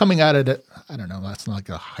 it's coming out at, I don't know, that's not like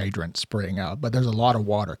a hydrant spraying out, but there's a lot of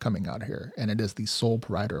water coming out here, and it is the sole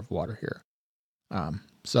provider of water here.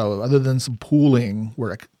 So other than some pooling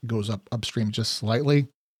where it goes upstream just slightly,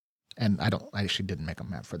 and I actually didn't make a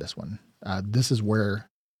map for this one. This is where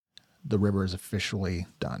the river is officially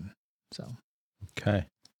done. So, Okay.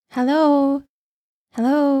 Hello,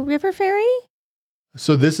 River Fairy.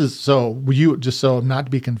 so this is you just so not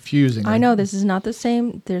to be confusing. I know this is not the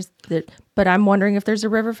same. But I'm wondering if there's a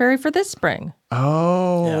river fairy for this spring.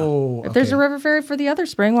 Oh, If there's a okay. river fairy for the other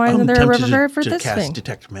spring, why isn't I'm there a tempted river fairy for to this cast spring?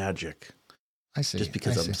 detect magic I see. just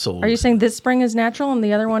because I I'm see. sold. Are you saying this spring is natural and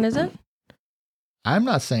the other one isn't? I'm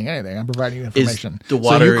not saying anything. I'm providing you information. the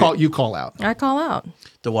water- So you call out. I call out.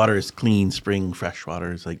 The water is clean, spring, fresh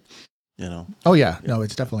water. It's like, Oh yeah, no,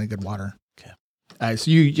 it's definitely good water. Okay.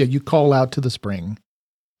 So you call out to the spring,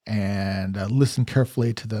 and listen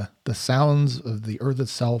carefully to the sounds of the earth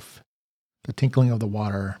itself, the tinkling of the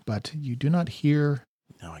water, but you do not hear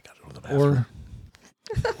now I got to go to the bathroom.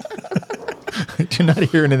 or do not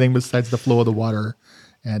hear anything besides the flow of the water,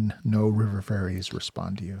 and no river fairies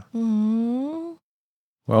respond to you. Mm.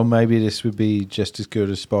 Well, maybe this would be just as good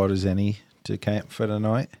a spot as any to camp for the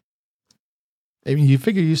night. I mean, you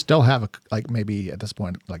figure you still have maybe at this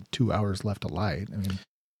point 2 hours left of light. I mean,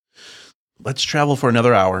 Let's travel for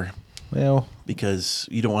another hour Well, because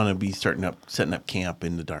you don't want to be setting up camp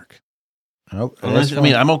in the dark. oh, Unless, I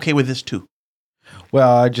mean, I'm okay with this too.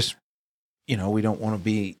 well, I just, we don't want to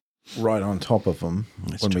be right on top of them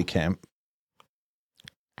That's when true. we camp.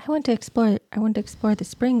 I want to explore the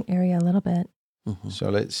spring area a little bit. Mhm. So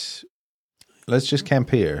let's just camp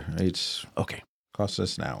here. It's Okay. cost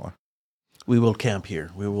us an hour. We will camp here.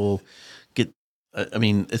 We will get, I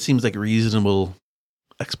mean, it seems like a reasonable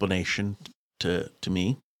explanation to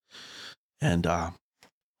me. And I'll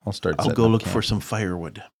start. I'll setting go up look camp. for some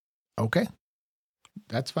firewood. okay,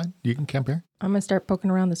 that's fine. You can camp here. I'm gonna start poking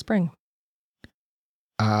around the spring.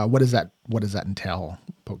 What does that entail?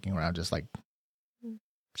 Poking around,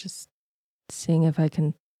 Just seeing if I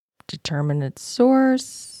can determine its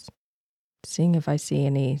source, seeing if I see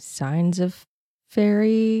any signs of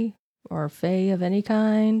fairy or fae of any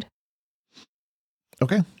kind.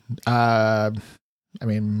 okay. I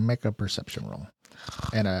mean, make a perception roll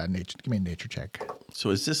and give me a nature check. So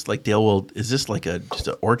is this like is this like just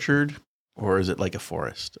an orchard or is it like a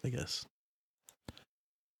forest, I guess?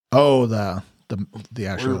 Oh, the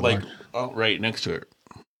actual right next to it.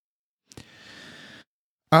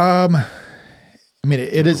 I mean,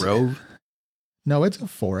 it is. Grove? No, it's a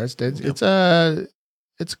forest. Yep.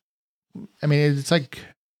 I mean, it's like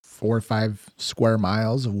 4 or 5 square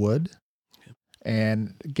miles of wood,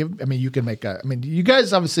 and you can make you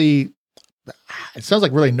guys obviously. It sounds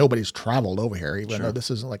like really nobody's traveled over here, even Sure. though this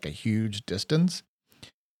isn't like a huge distance.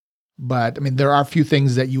 But I mean, there are a few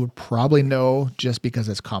things that you would probably know just because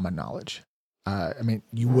it's common knowledge. I mean,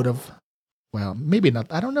 you would have. Well, maybe not.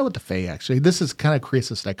 I don't know what the Fae actually. This is kind of creates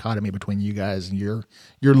this dichotomy between you guys and your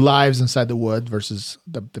lives inside the wood versus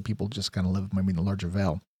the people just kind of live maybe in the larger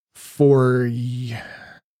Vale. For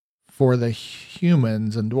the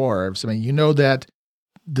humans and dwarves, I mean, you know that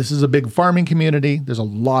this is a big farming community. There's a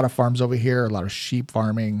lot of farms over here, a lot of sheep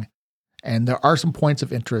farming, and there are some points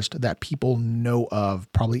of interest that people know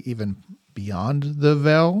of, probably even beyond the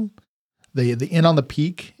Vale. The Inn on the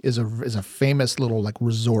Peak is a famous little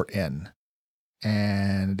resort inn.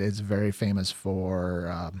 And it's very famous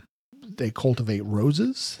for, they cultivate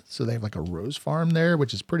roses. So they have a rose farm there,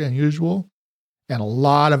 which is pretty unusual. And a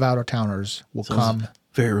lot of out-of-towners will come.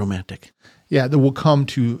 Very romantic. Yeah, they will come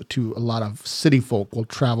to a lot of city folk will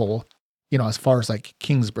travel, as far as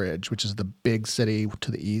Kingsbridge, which is the big city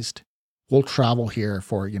to the east. We'll travel here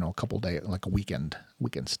for, a couple days, like a weekend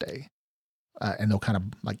stay. And they'll kind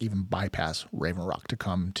of even bypass Raven Rock to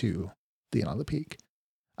come to the Inn on the Peak.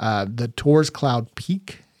 The Tor's Cloud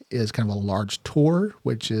Peak is kind of a large tor,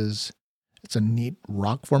 it's a neat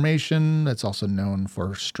rock formation. It's also known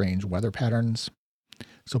for strange weather patterns.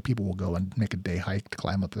 So people will go and make a day hike to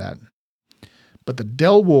climb up that. But the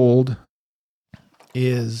Delwold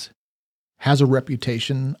has a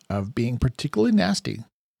reputation of being particularly nasty.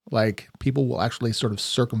 People will actually sort of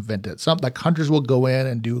circumvent it. Some hunters will go in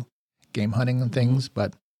and do game hunting and things,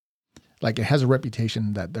 but it has a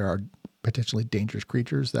reputation that there are potentially dangerous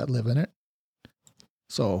creatures that live in it.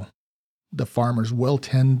 So the farmers will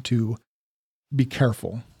tend to be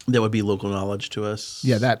careful. That would be local knowledge to us.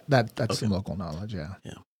 Yeah, that's Okay. some local knowledge, yeah.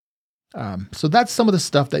 Yeah. So that's some of the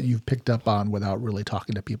stuff that you've picked up on without really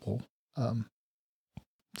talking to people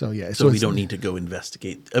So yeah, So we don't need to go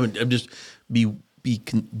investigate. I mean, I'm just be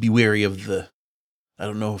wary of the. I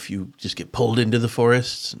don't know if you just get pulled into the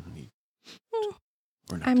forests.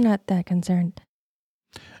 Or not. I'm not that concerned.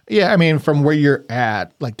 Yeah, I mean, from where you're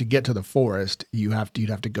at, like to get to the forest, you'd have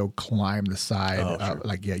to go climb the side. Oh, sure.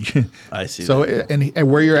 Like yeah, I see. so that.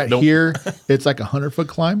 and where you're at Nope. here, it's like 100-foot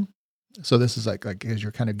climb. So this is like as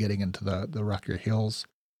you're kind of getting into the rockier hills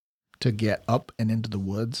to get up and into the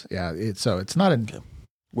woods. Yeah, it's not an. Okay.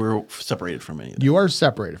 We're separated from any of that. You are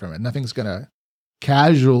separated from it. Nothing's gonna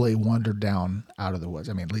casually wander down out of the woods.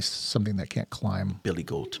 I mean, at least something that can't climb. Billy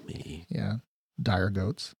Goat me. Yeah, dire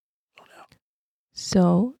goats.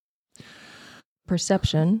 So,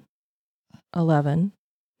 perception, 11,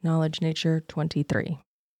 knowledge nature, 23.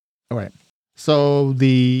 All right. So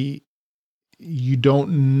you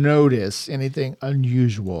don't notice anything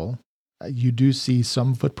unusual. You do see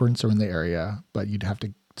some footprints are in the area, but you'd have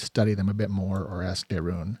to study them a bit more or ask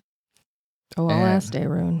Darun. Oh, I'll ask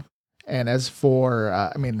Darun. And as for,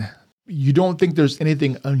 I mean, you don't think there's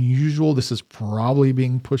anything unusual. This is probably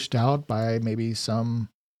being pushed out by maybe some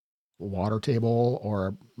water table,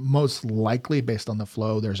 or most likely based on the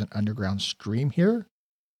flow, there's an underground stream here,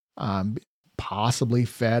 possibly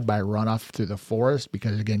fed by runoff through the forest,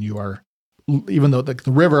 because again, you are, even though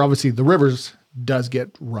the river, obviously the rivers does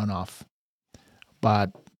get runoff,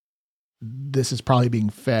 but this is probably being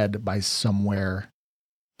fed by somewhere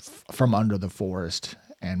from under the forest,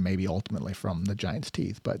 and maybe ultimately from the giant's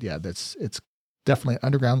teeth. But yeah, it's definitely an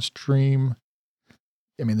underground stream.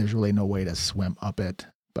 I mean, there's really no way to swim up it,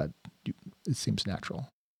 but it seems natural.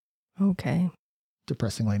 Okay.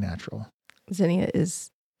 Depressingly natural. Zinnia is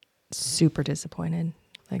super disappointed.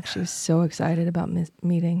 Like, she was so excited about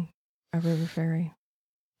meeting a river fairy.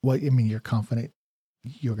 Well, I mean, you're confident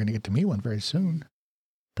you're going to get to meet one very soon.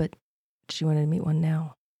 But she wanted to meet one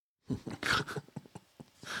now.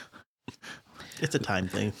 It's a time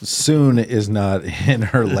thing. Soon is not in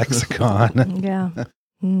her lexicon. Yeah.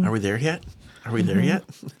 Are we there yet? Are we there yet?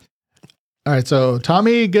 All right, so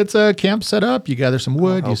Tommy gets a camp set up. You gather some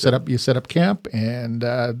wood. Oh, You set up camp. And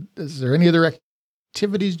is there any other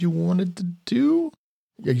activities you wanted to do?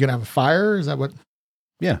 You're gonna have a fire. Is that what?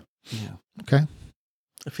 Yeah. Yeah. Okay.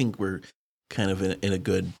 I think we're kind of in a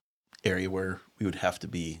good area where we would have to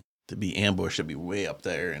be ambushed. It'd be way up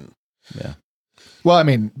there, and Yeah. Well, I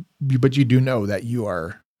mean, but you do know that you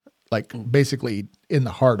are like basically in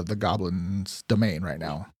the heart of the goblins' domain right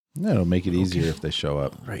now. That'll make it easier if they show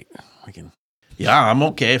up. right, we can. Yeah, I'm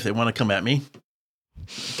okay if they want to come at me.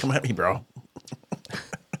 Come at me, bro.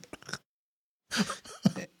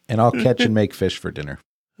 And I'll catch and make fish for dinner.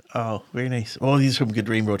 Oh, very nice. Oh, these are some good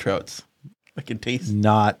rainbow trouts. I can taste.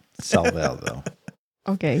 Not Salvel, though.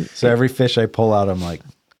 Okay. So every fish I pull out, I'm like,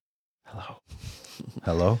 hello.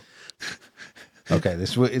 Hello? Okay,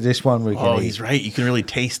 this one we can Oh, eat. he's right. You can really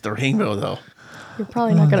taste the rainbow, though. You're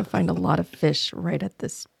probably not going to find a lot of fish right at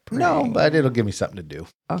this spring. No, but it'll give me something to do.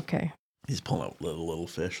 Okay. He's pulling out little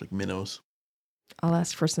fish like minnows. I'll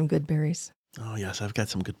ask for some good berries. Oh yes, I've got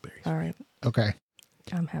some good berries. All right. Okay.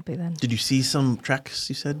 I'm happy then. Did you see some tracks?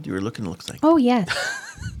 You said you were looking. It looks like. Oh, yes.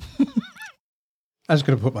 I'm just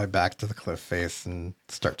going to put my back to the cliff face and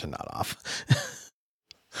start to nod off.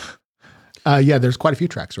 Yeah, there's quite a few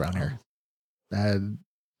tracks around here.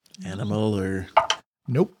 Animal or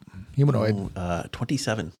Nope. Humanoid.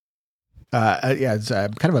 27. Yeah, it's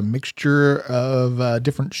kind of a mixture of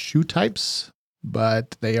different shoe types,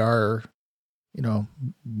 but they are,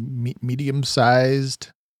 medium sized.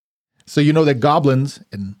 So you know that goblins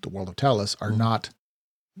in the world of Talos are not,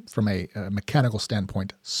 from a mechanical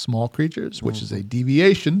standpoint, small creatures, which is a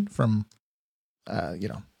deviation from,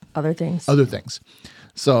 Other things. other things.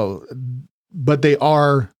 So, but they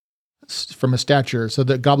are from a stature. So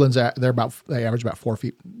the goblins, they average about 4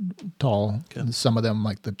 feet tall. Okay. And some of them,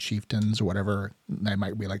 like the chieftains or whatever, they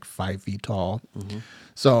might be like 5 feet tall. Mm-hmm.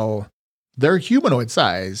 So they're humanoid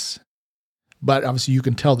size, but obviously you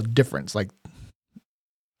can tell the difference. Like,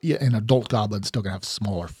 yeah, an adult goblin's still gonna have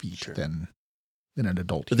smaller feet than an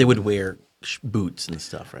adult. But they would wear boots and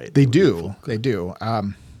stuff, right? They do. They do. I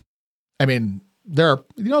mean, there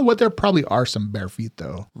are, there probably are some bare feet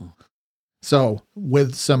though. So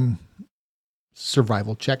with some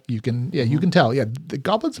survival check, you can tell. Yeah, the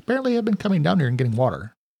goblins apparently have been coming down here and getting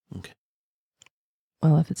water. Okay.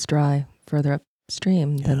 Well, if it's dry further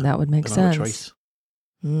upstream, then that would make Don't have a sense.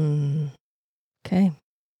 choice. Okay.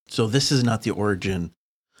 So this is not the origin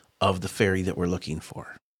of the fairy that we're looking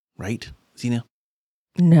for, right, Xena?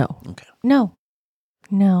 No. Okay.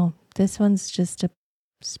 No. This one's just a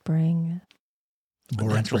spring. A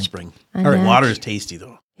natural spring. A All right. nat- Water is tasty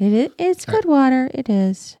though. It's good water. It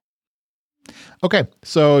is. Okay,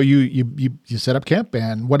 so you set up camp,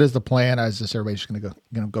 and what is the plan? Is this everybody's going to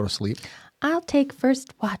go to sleep? I'll take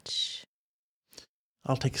first watch.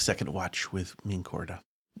 I'll take a second watch with me and Corda.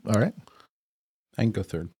 All right, I can go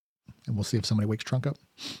third. and we'll see if somebody wakes Trunk up.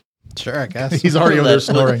 Sure, I guess. He's already over there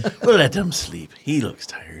snoring. We'll let him sleep. He looks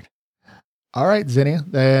tired. All right, Zinnia.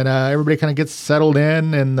 Then everybody kind of gets settled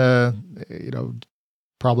in, and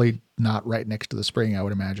probably not right next to the spring, I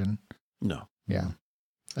would imagine. No. Yeah.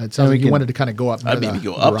 It sounds like you wanted to kind of go up. I'd maybe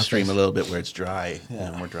go upstream a little. little bit where it's dry.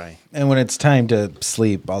 Yeah, more dry. And when it's time to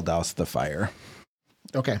sleep, I'll douse the fire.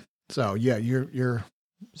 Okay, so yeah, you're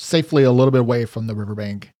safely a little bit away from the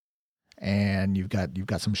riverbank, and you've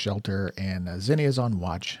got some shelter. And Zinnia's on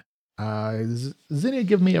watch. Zinnia,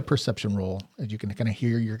 give me a perception roll, as you can kind of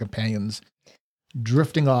hear your companions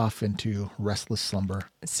drifting off into restless slumber.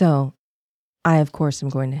 So, I of course am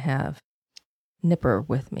going to have Nipper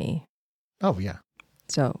with me. Oh yeah,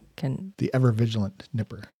 So can the ever vigilant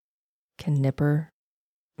Nipper. Nipper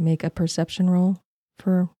make a perception roll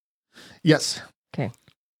for? Yes.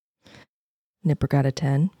 Nipper got a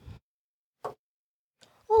 10.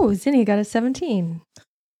 Oh, Zinnia got a 17.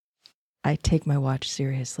 I take my watch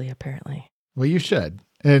seriously, apparently. Well, you should,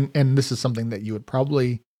 and this is something that it would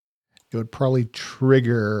probably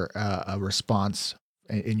trigger a response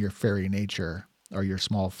in your fairy nature or your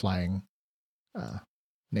small flying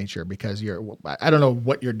nature, because I don't know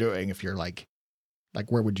what you're doing. If you're like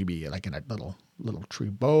where would you be, like in a little tree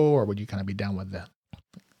bow, or would you kind of be down with the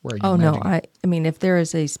where are you? Oh no, imagining? I mean, if there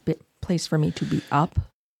is a place for me to be up,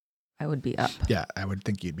 I would be up. Yeah, I would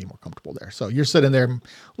think you'd be more comfortable there. So you're sitting there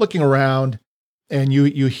looking around, and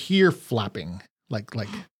you hear flapping like,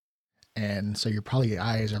 and so your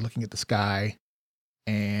eyes are looking at the sky,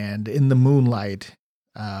 and in the moonlight,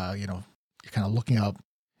 you're kind of looking up.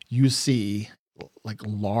 You see like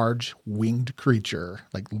large winged creature,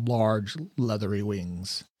 like large leathery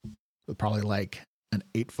wings, with probably like an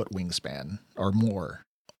 8-foot wingspan or more,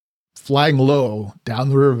 flying low down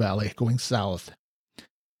the river valley, going south.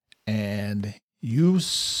 And you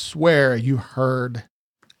swear you heard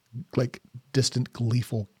like distant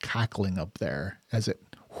gleeful cackling up there as it,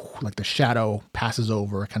 like the shadow passes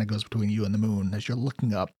over, kind of goes between you and the moon as you're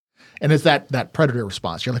looking up. And it's that predator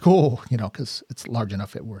response. You're like, oh, because it's large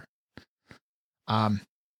enough it were.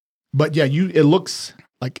 But yeah, it looks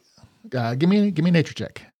like, give me a nature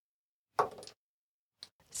check.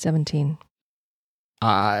 17.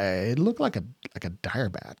 It looked like a dire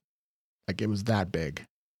bat. Like it was that big.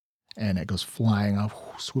 And it goes flying off,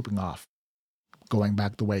 swooping off, going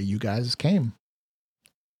back the way you guys came.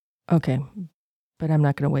 Okay, but I'm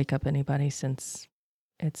not going to wake up anybody since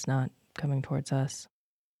it's not coming towards us.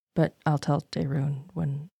 But I'll tell Daerun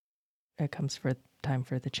when it comes for time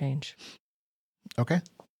for the change. Okay.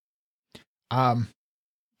 That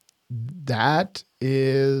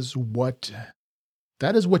is what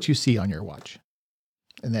you see on your watch.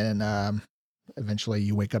 And then eventually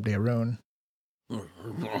you wake up Daerun. I don't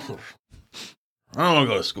want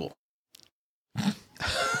to go to school.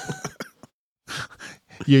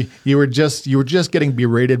 You were just getting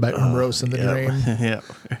berated by Umros in the dream. Yeah.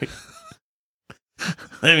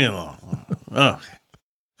 Leave me alone.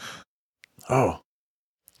 Oh,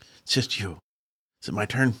 it's just you. Is it my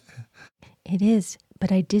turn? It is,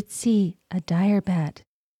 but I did see a dire bat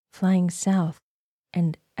flying south,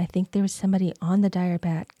 and I think there was somebody on the dire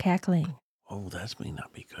bat cackling. Oh, that may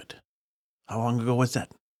not be good. How long ago was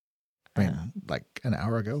that? I mean, like an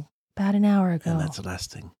hour ago. About an hour ago. And that's the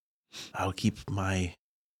last thing. I'll keep my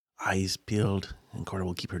eyes peeled, and Corda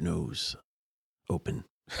will keep her nose open.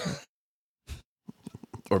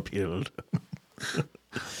 Or peeled.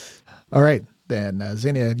 All right. Then,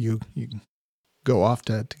 Zinnia, you go off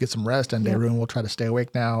to get some rest, and Daerun will try to stay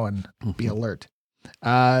awake now and be alert.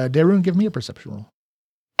 Daerun, give me a perception roll.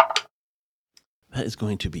 That is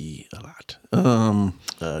going to be a lot.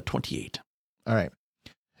 28. All right.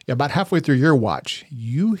 Yeah, about halfway through your watch,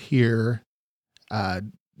 you hear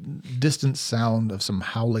distant sound of some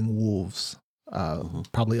howling wolves,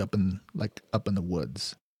 probably up in the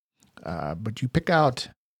woods. But you pick out,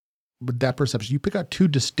 with that perception, you pick out two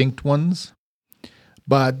distinct ones,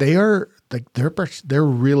 but they are like they're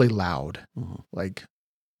really loud. Mm-hmm. Like,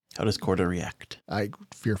 how does Corda react?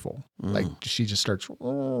 Fearful. Like she just starts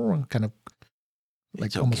kind of like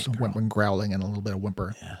It's almost okay, girl. when growling and a little bit of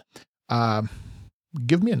whimper. Yeah.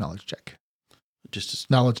 Give me a knowledge check. Just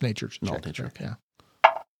Knowledge nature check. Knowledge nature, okay. Yeah.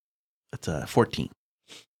 That's 14.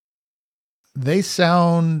 They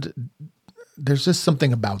sound. There's just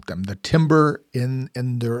something about them. The timbre in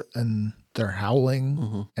their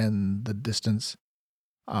howling and the distance.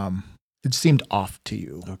 It seemed off to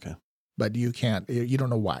you, Okay. but you don't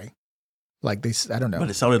know why. Like I don't know. But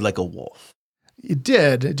it sounded like a wolf. It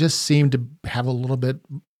did. It just seemed to have a little bit.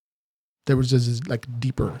 There was just like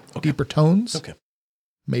deeper tones. Okay.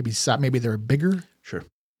 Maybe they were bigger. Sure.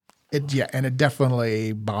 And it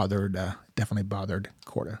definitely bothered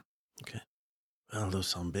Corda. Okay. Well, those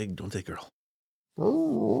sound big, don't they, girl?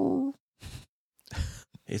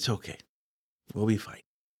 It's okay. We'll be fine.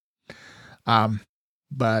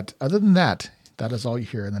 But other than that, that is all you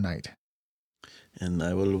hear in the night. And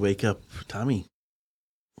I will wake up Tommy.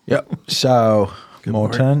 Yep. So, Good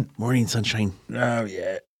more time? Morning, sunshine. Oh,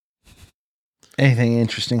 yeah. Anything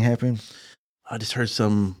interesting happen? I just heard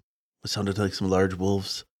what sounded like some large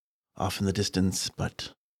wolves off in the distance,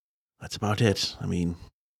 but that's about it. I mean,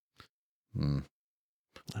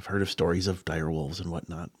 I've heard of stories of dire wolves and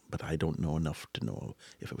whatnot, but I don't know enough to know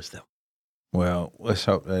if it was them. Well, let's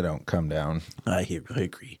hope they don't come down. I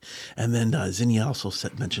agree. And then Zinnia also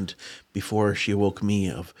mentioned before she awoke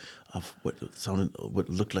me of what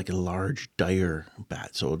looked like a large dire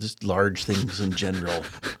bat. So just large things in general.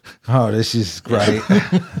 Oh, this is great.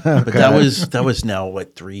 But that was now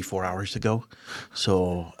 3-4 hours ago.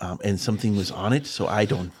 So and something was on it. So I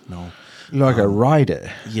don't know. Like a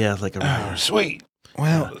rider. Yeah, like a rider. Oh, sweet.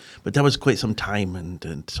 Well, but that was quite some time,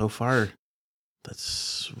 and so far,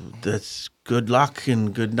 that's good luck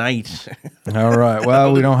and good night. all right.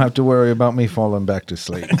 Well, we don't have to worry about me falling back to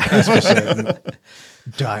sleep. That's for certain.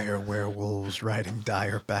 Dire werewolves riding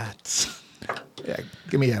dire bats. Yeah,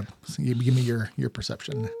 give me your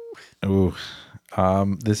perception. Ooh,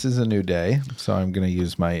 this is a new day, so I'm going to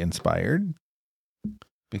use my inspired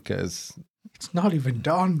because It's not even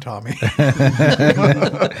dawn, Tommy. We go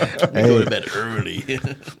to bed early.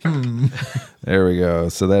 There we go.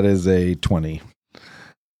 So that is a 20.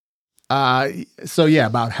 So yeah,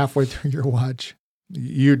 about halfway through your watch,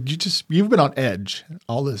 you've been on edge.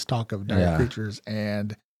 All this talk of dire creatures,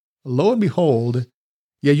 and lo and behold,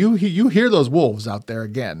 yeah, you hear those wolves out there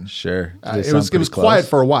again. Sure. It was quiet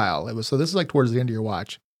for a while. So this is like towards the end of your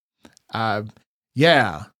watch.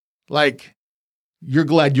 Yeah, like you're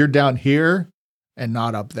glad you're down here and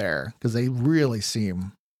not up there because they really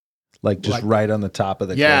seem like right on the top of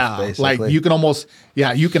the cliff, basically. Like you can almost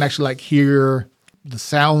you can actually like hear the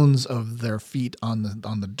sounds of their feet on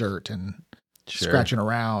the dirt and scratching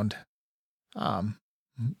around.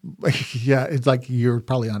 Yeah, it's like you're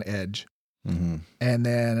probably on edge. Mm-hmm.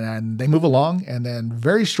 And they move along, and then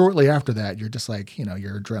very shortly after that, you're just like,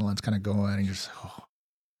 your adrenaline's kind of going, and you're just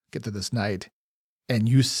get to this night, and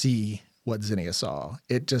you see what Zinnia saw.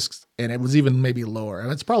 And it was even maybe lower,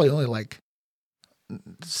 and it's probably only like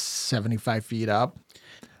 75 feet up.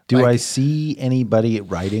 Do I see anybody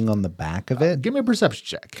riding on the back of it? Give me a perception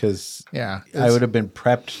check. Because I would have been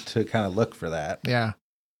prepped to kind of look for that. Yeah.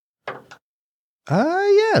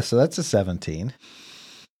 So that's a 17.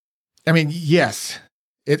 I mean, yes.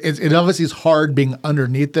 It obviously is hard being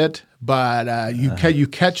underneath it, but you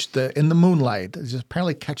catch in the moonlight. It just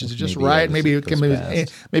apparently catches it just right. Maybe it can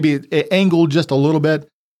maybe it angled just a little bit.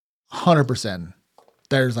 100%.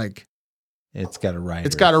 There's like it's got a rider.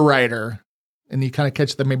 It's got a rider. And you kind of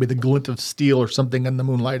catch maybe the glint of steel or something in the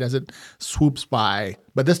moonlight as it swoops by.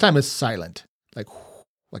 But this time it's silent, like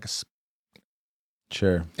a.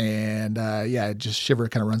 Sure. And it just shiver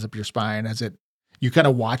kind of runs up your spine as you kind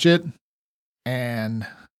of watch it. And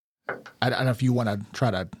I don't know if you want to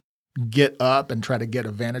try to get up and try to get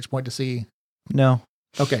a vantage point to see. No.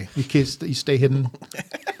 Okay. You stay hidden.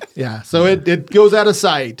 Yeah. So it goes out of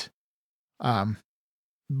sight.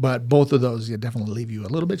 But both of those definitely leave you a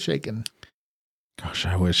little bit shaken. Gosh,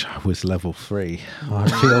 I wish I was level 3.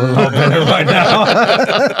 I feel a lot better right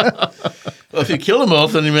now. Well, if you kill them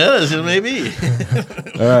both, then maybe.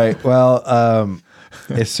 All right. Well,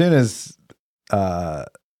 as soon as the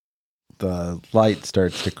light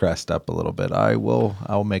starts to crest up a little bit,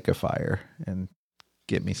 I'll make a fire and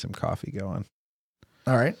get me some coffee going.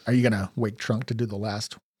 All right. Are you gonna wake Trunk to do the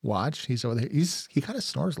last watch? He's over there. He kind of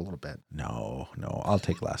snores a little bit. No. I'll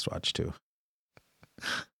take last watch too.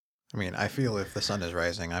 I mean, I feel if the sun is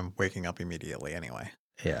rising, I'm waking up immediately anyway.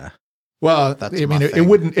 Yeah. Well, it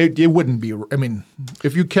wouldn't be. I mean,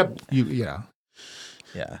 if you kept Yeah.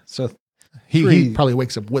 So he probably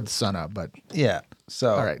wakes up with sun up, but yeah.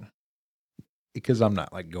 So all right, because I'm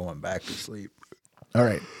not like going back to sleep. All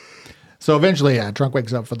right. So eventually, Trunk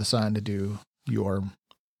wakes up for the sun to do your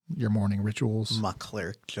morning rituals. My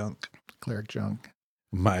cleric junk.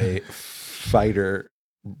 My fighter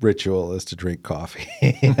ritual is to drink coffee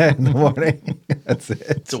in the morning. That's it.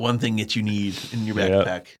 It's the one thing that you need in your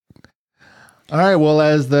backpack. All right. Well,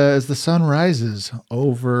 as the sun rises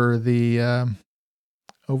over the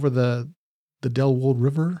Delwold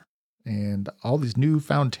River and all these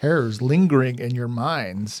newfound terrors lingering in your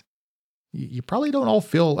minds, you probably don't all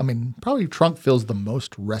feel, probably Trunk feels the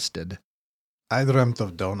most rested. I dreamt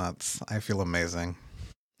of donuts. I feel amazing.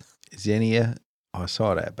 Xenia, I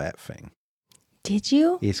saw that bat thing. Did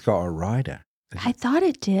you? It's got a rider. I thought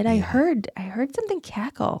it did. Yeah. I heard something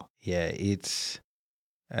cackle. Yeah,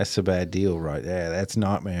 that's a bad deal right there. That's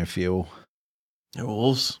nightmare fuel. The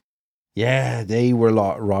wolves. Yeah, they were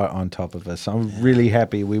right on top of us. I'm really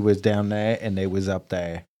happy we was down there and they was up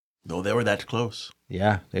there. No, they were that close.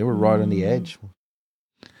 Yeah, they were right on the edge.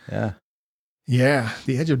 Yeah. Yeah,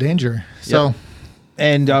 the edge of danger. So,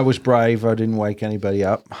 and I was brave. I didn't wake anybody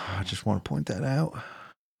up. I just want to point that out.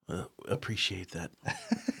 Appreciate that.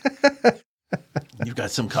 You've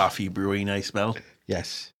got some coffee brewing, I smell.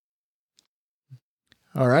 Yes.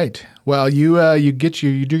 all right. Well, you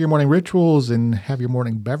do your morning rituals and have your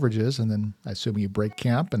morning beverages, and then I assume you break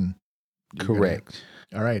camp and Correct.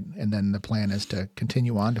 all right, and then the plan is to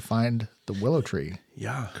continue on to find the willow tree.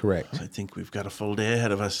 Yeah. Correct. I think we've got a full day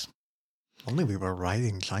ahead of us. Only we were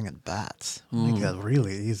riding giant bats. Make it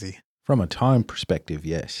really easy. From a time perspective,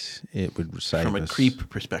 yes, it would save From a us. creep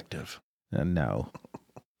perspective. No.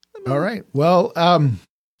 All right. Well,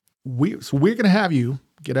 we're going to have you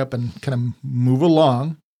get up and kind of move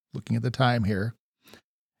along, looking at the time here.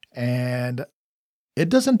 And it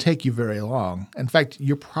doesn't take you very long. In fact,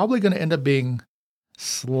 you're probably going to end up being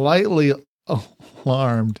slightly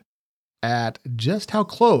alarmed at just how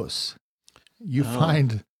close you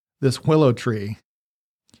find this willow tree.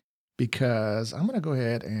 Because I'm going to go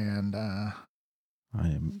ahead and I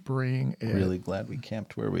am bring it. really glad we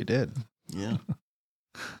camped where we did. Yeah.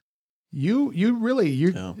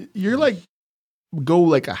 You're like go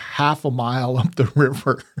like a half a mile up the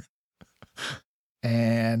river.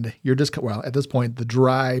 And you're just, well, at this point, the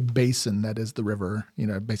dry basin that is the river,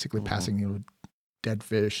 basically passing, dead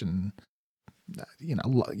fish and,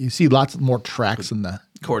 you see lots more tracks in the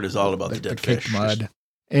Court is all about the dead caked fish. mud.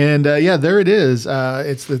 And there it is.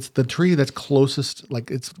 It's the tree that's closest,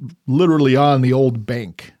 like it's literally on the old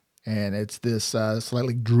bank. And it's this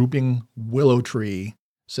slightly drooping willow tree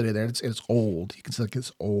sitting there. It's old. You can see like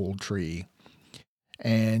this old tree.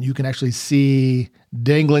 And you can actually see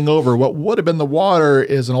dangling over what would have been the water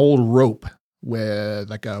is an old rope with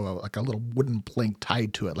like a little wooden plank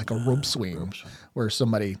tied to it, like a rope swing, where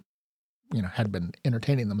somebody, had been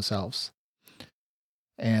entertaining themselves.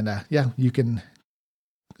 And you can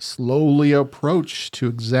slowly approach to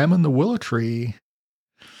examine the willow tree.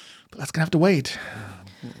 But that's going to have to wait.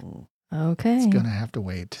 Okay. It's going to have to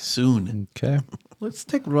wait. Soon. Okay. Let's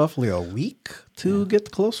take roughly a week to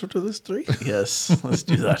get closer to this tree. Yes, let's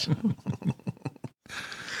do that.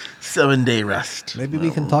 7-day rest. Maybe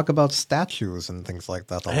we can talk about statues and things like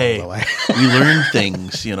that along the way. We learn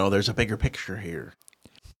things. There's a bigger picture here.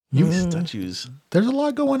 These statues. There's a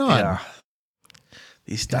lot going on. Yeah.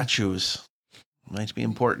 These statues might be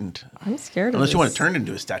important. I'm scared Unless of you want this. to turn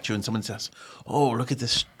into a statue and someone says, "Oh, look at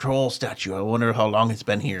this troll statue. I wonder how long it's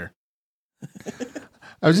been here."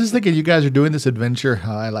 I was just thinking, you guys are doing this adventure.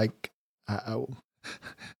 I like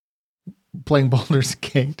playing Baldur's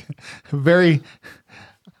Gate.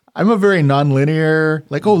 I'm a very non-linear,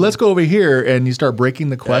 like, let's go over here, and you start breaking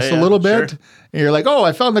the quest a little bit. Sure. And you're like,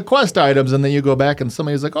 I found the quest items, and then you go back, and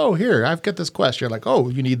somebody's like, here, I've got this quest. You're like,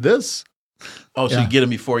 you need this? Oh, so you get them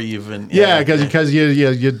before you even. Yeah, because you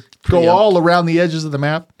go Preempt. all around the edges of the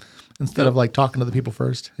map instead of like talking to the people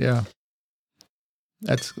first. Yeah,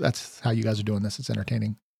 that's how you guys are doing this. It's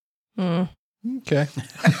entertaining. Okay.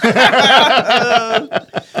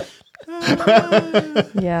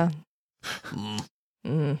 Yeah.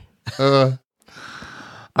 All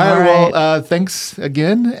right. Well, thanks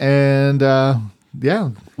again, and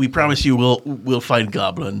We promise you we'll find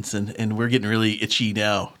goblins, and we're getting really itchy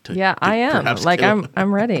now. I am. Like kill.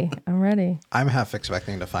 I'm ready. I'm ready. I'm half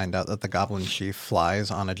expecting to find out that the goblin chief flies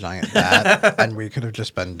on a giant bat, and we could have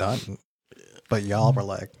just been done. But y'all were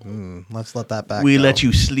like, let's let that back We go. let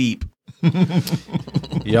you sleep.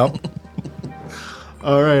 Yep.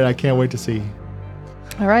 all right. I can't wait to see.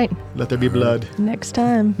 All right. Let there be blood. Next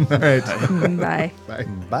time. All right. Bye. Bye.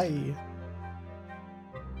 Bye.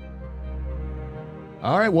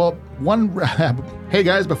 All right. Well, hey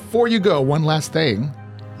guys, before you go, one last thing.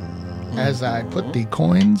 As I put the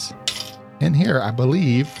coins in here, I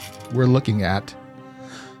believe we're looking at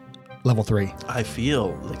level 3. I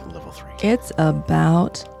feel like level 3. It's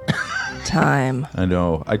about time. I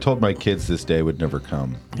know. I told my kids this day would never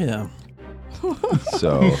come. Yeah.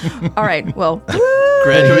 So All right. Well,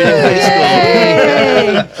 Graduating high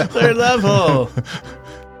Yay! school. Third level.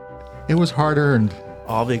 It was hard earned.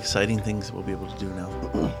 all the exciting things that we'll be able to do now.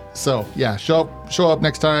 So yeah, show up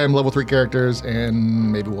next time, level 3 characters,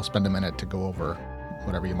 and maybe we'll spend a minute to go over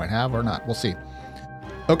whatever you might have or not. We'll see.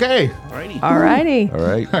 Okay. Alrighty. Alrighty. All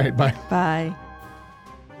right. All right, bye. Bye.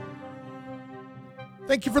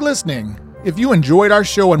 Thank you for listening. If you enjoyed our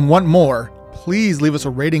show and want more, please leave us a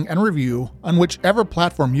rating and review on whichever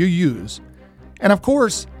platform you use. And of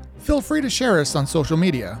course, feel free to share us on social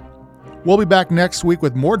media. We'll be back next week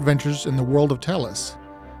with more adventures in the world of Tellus.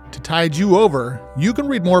 To tide you over, you can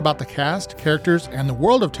read more about the cast, characters, and the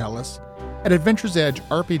world of Tellus at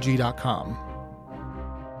AdventuresEdgeRPG.com.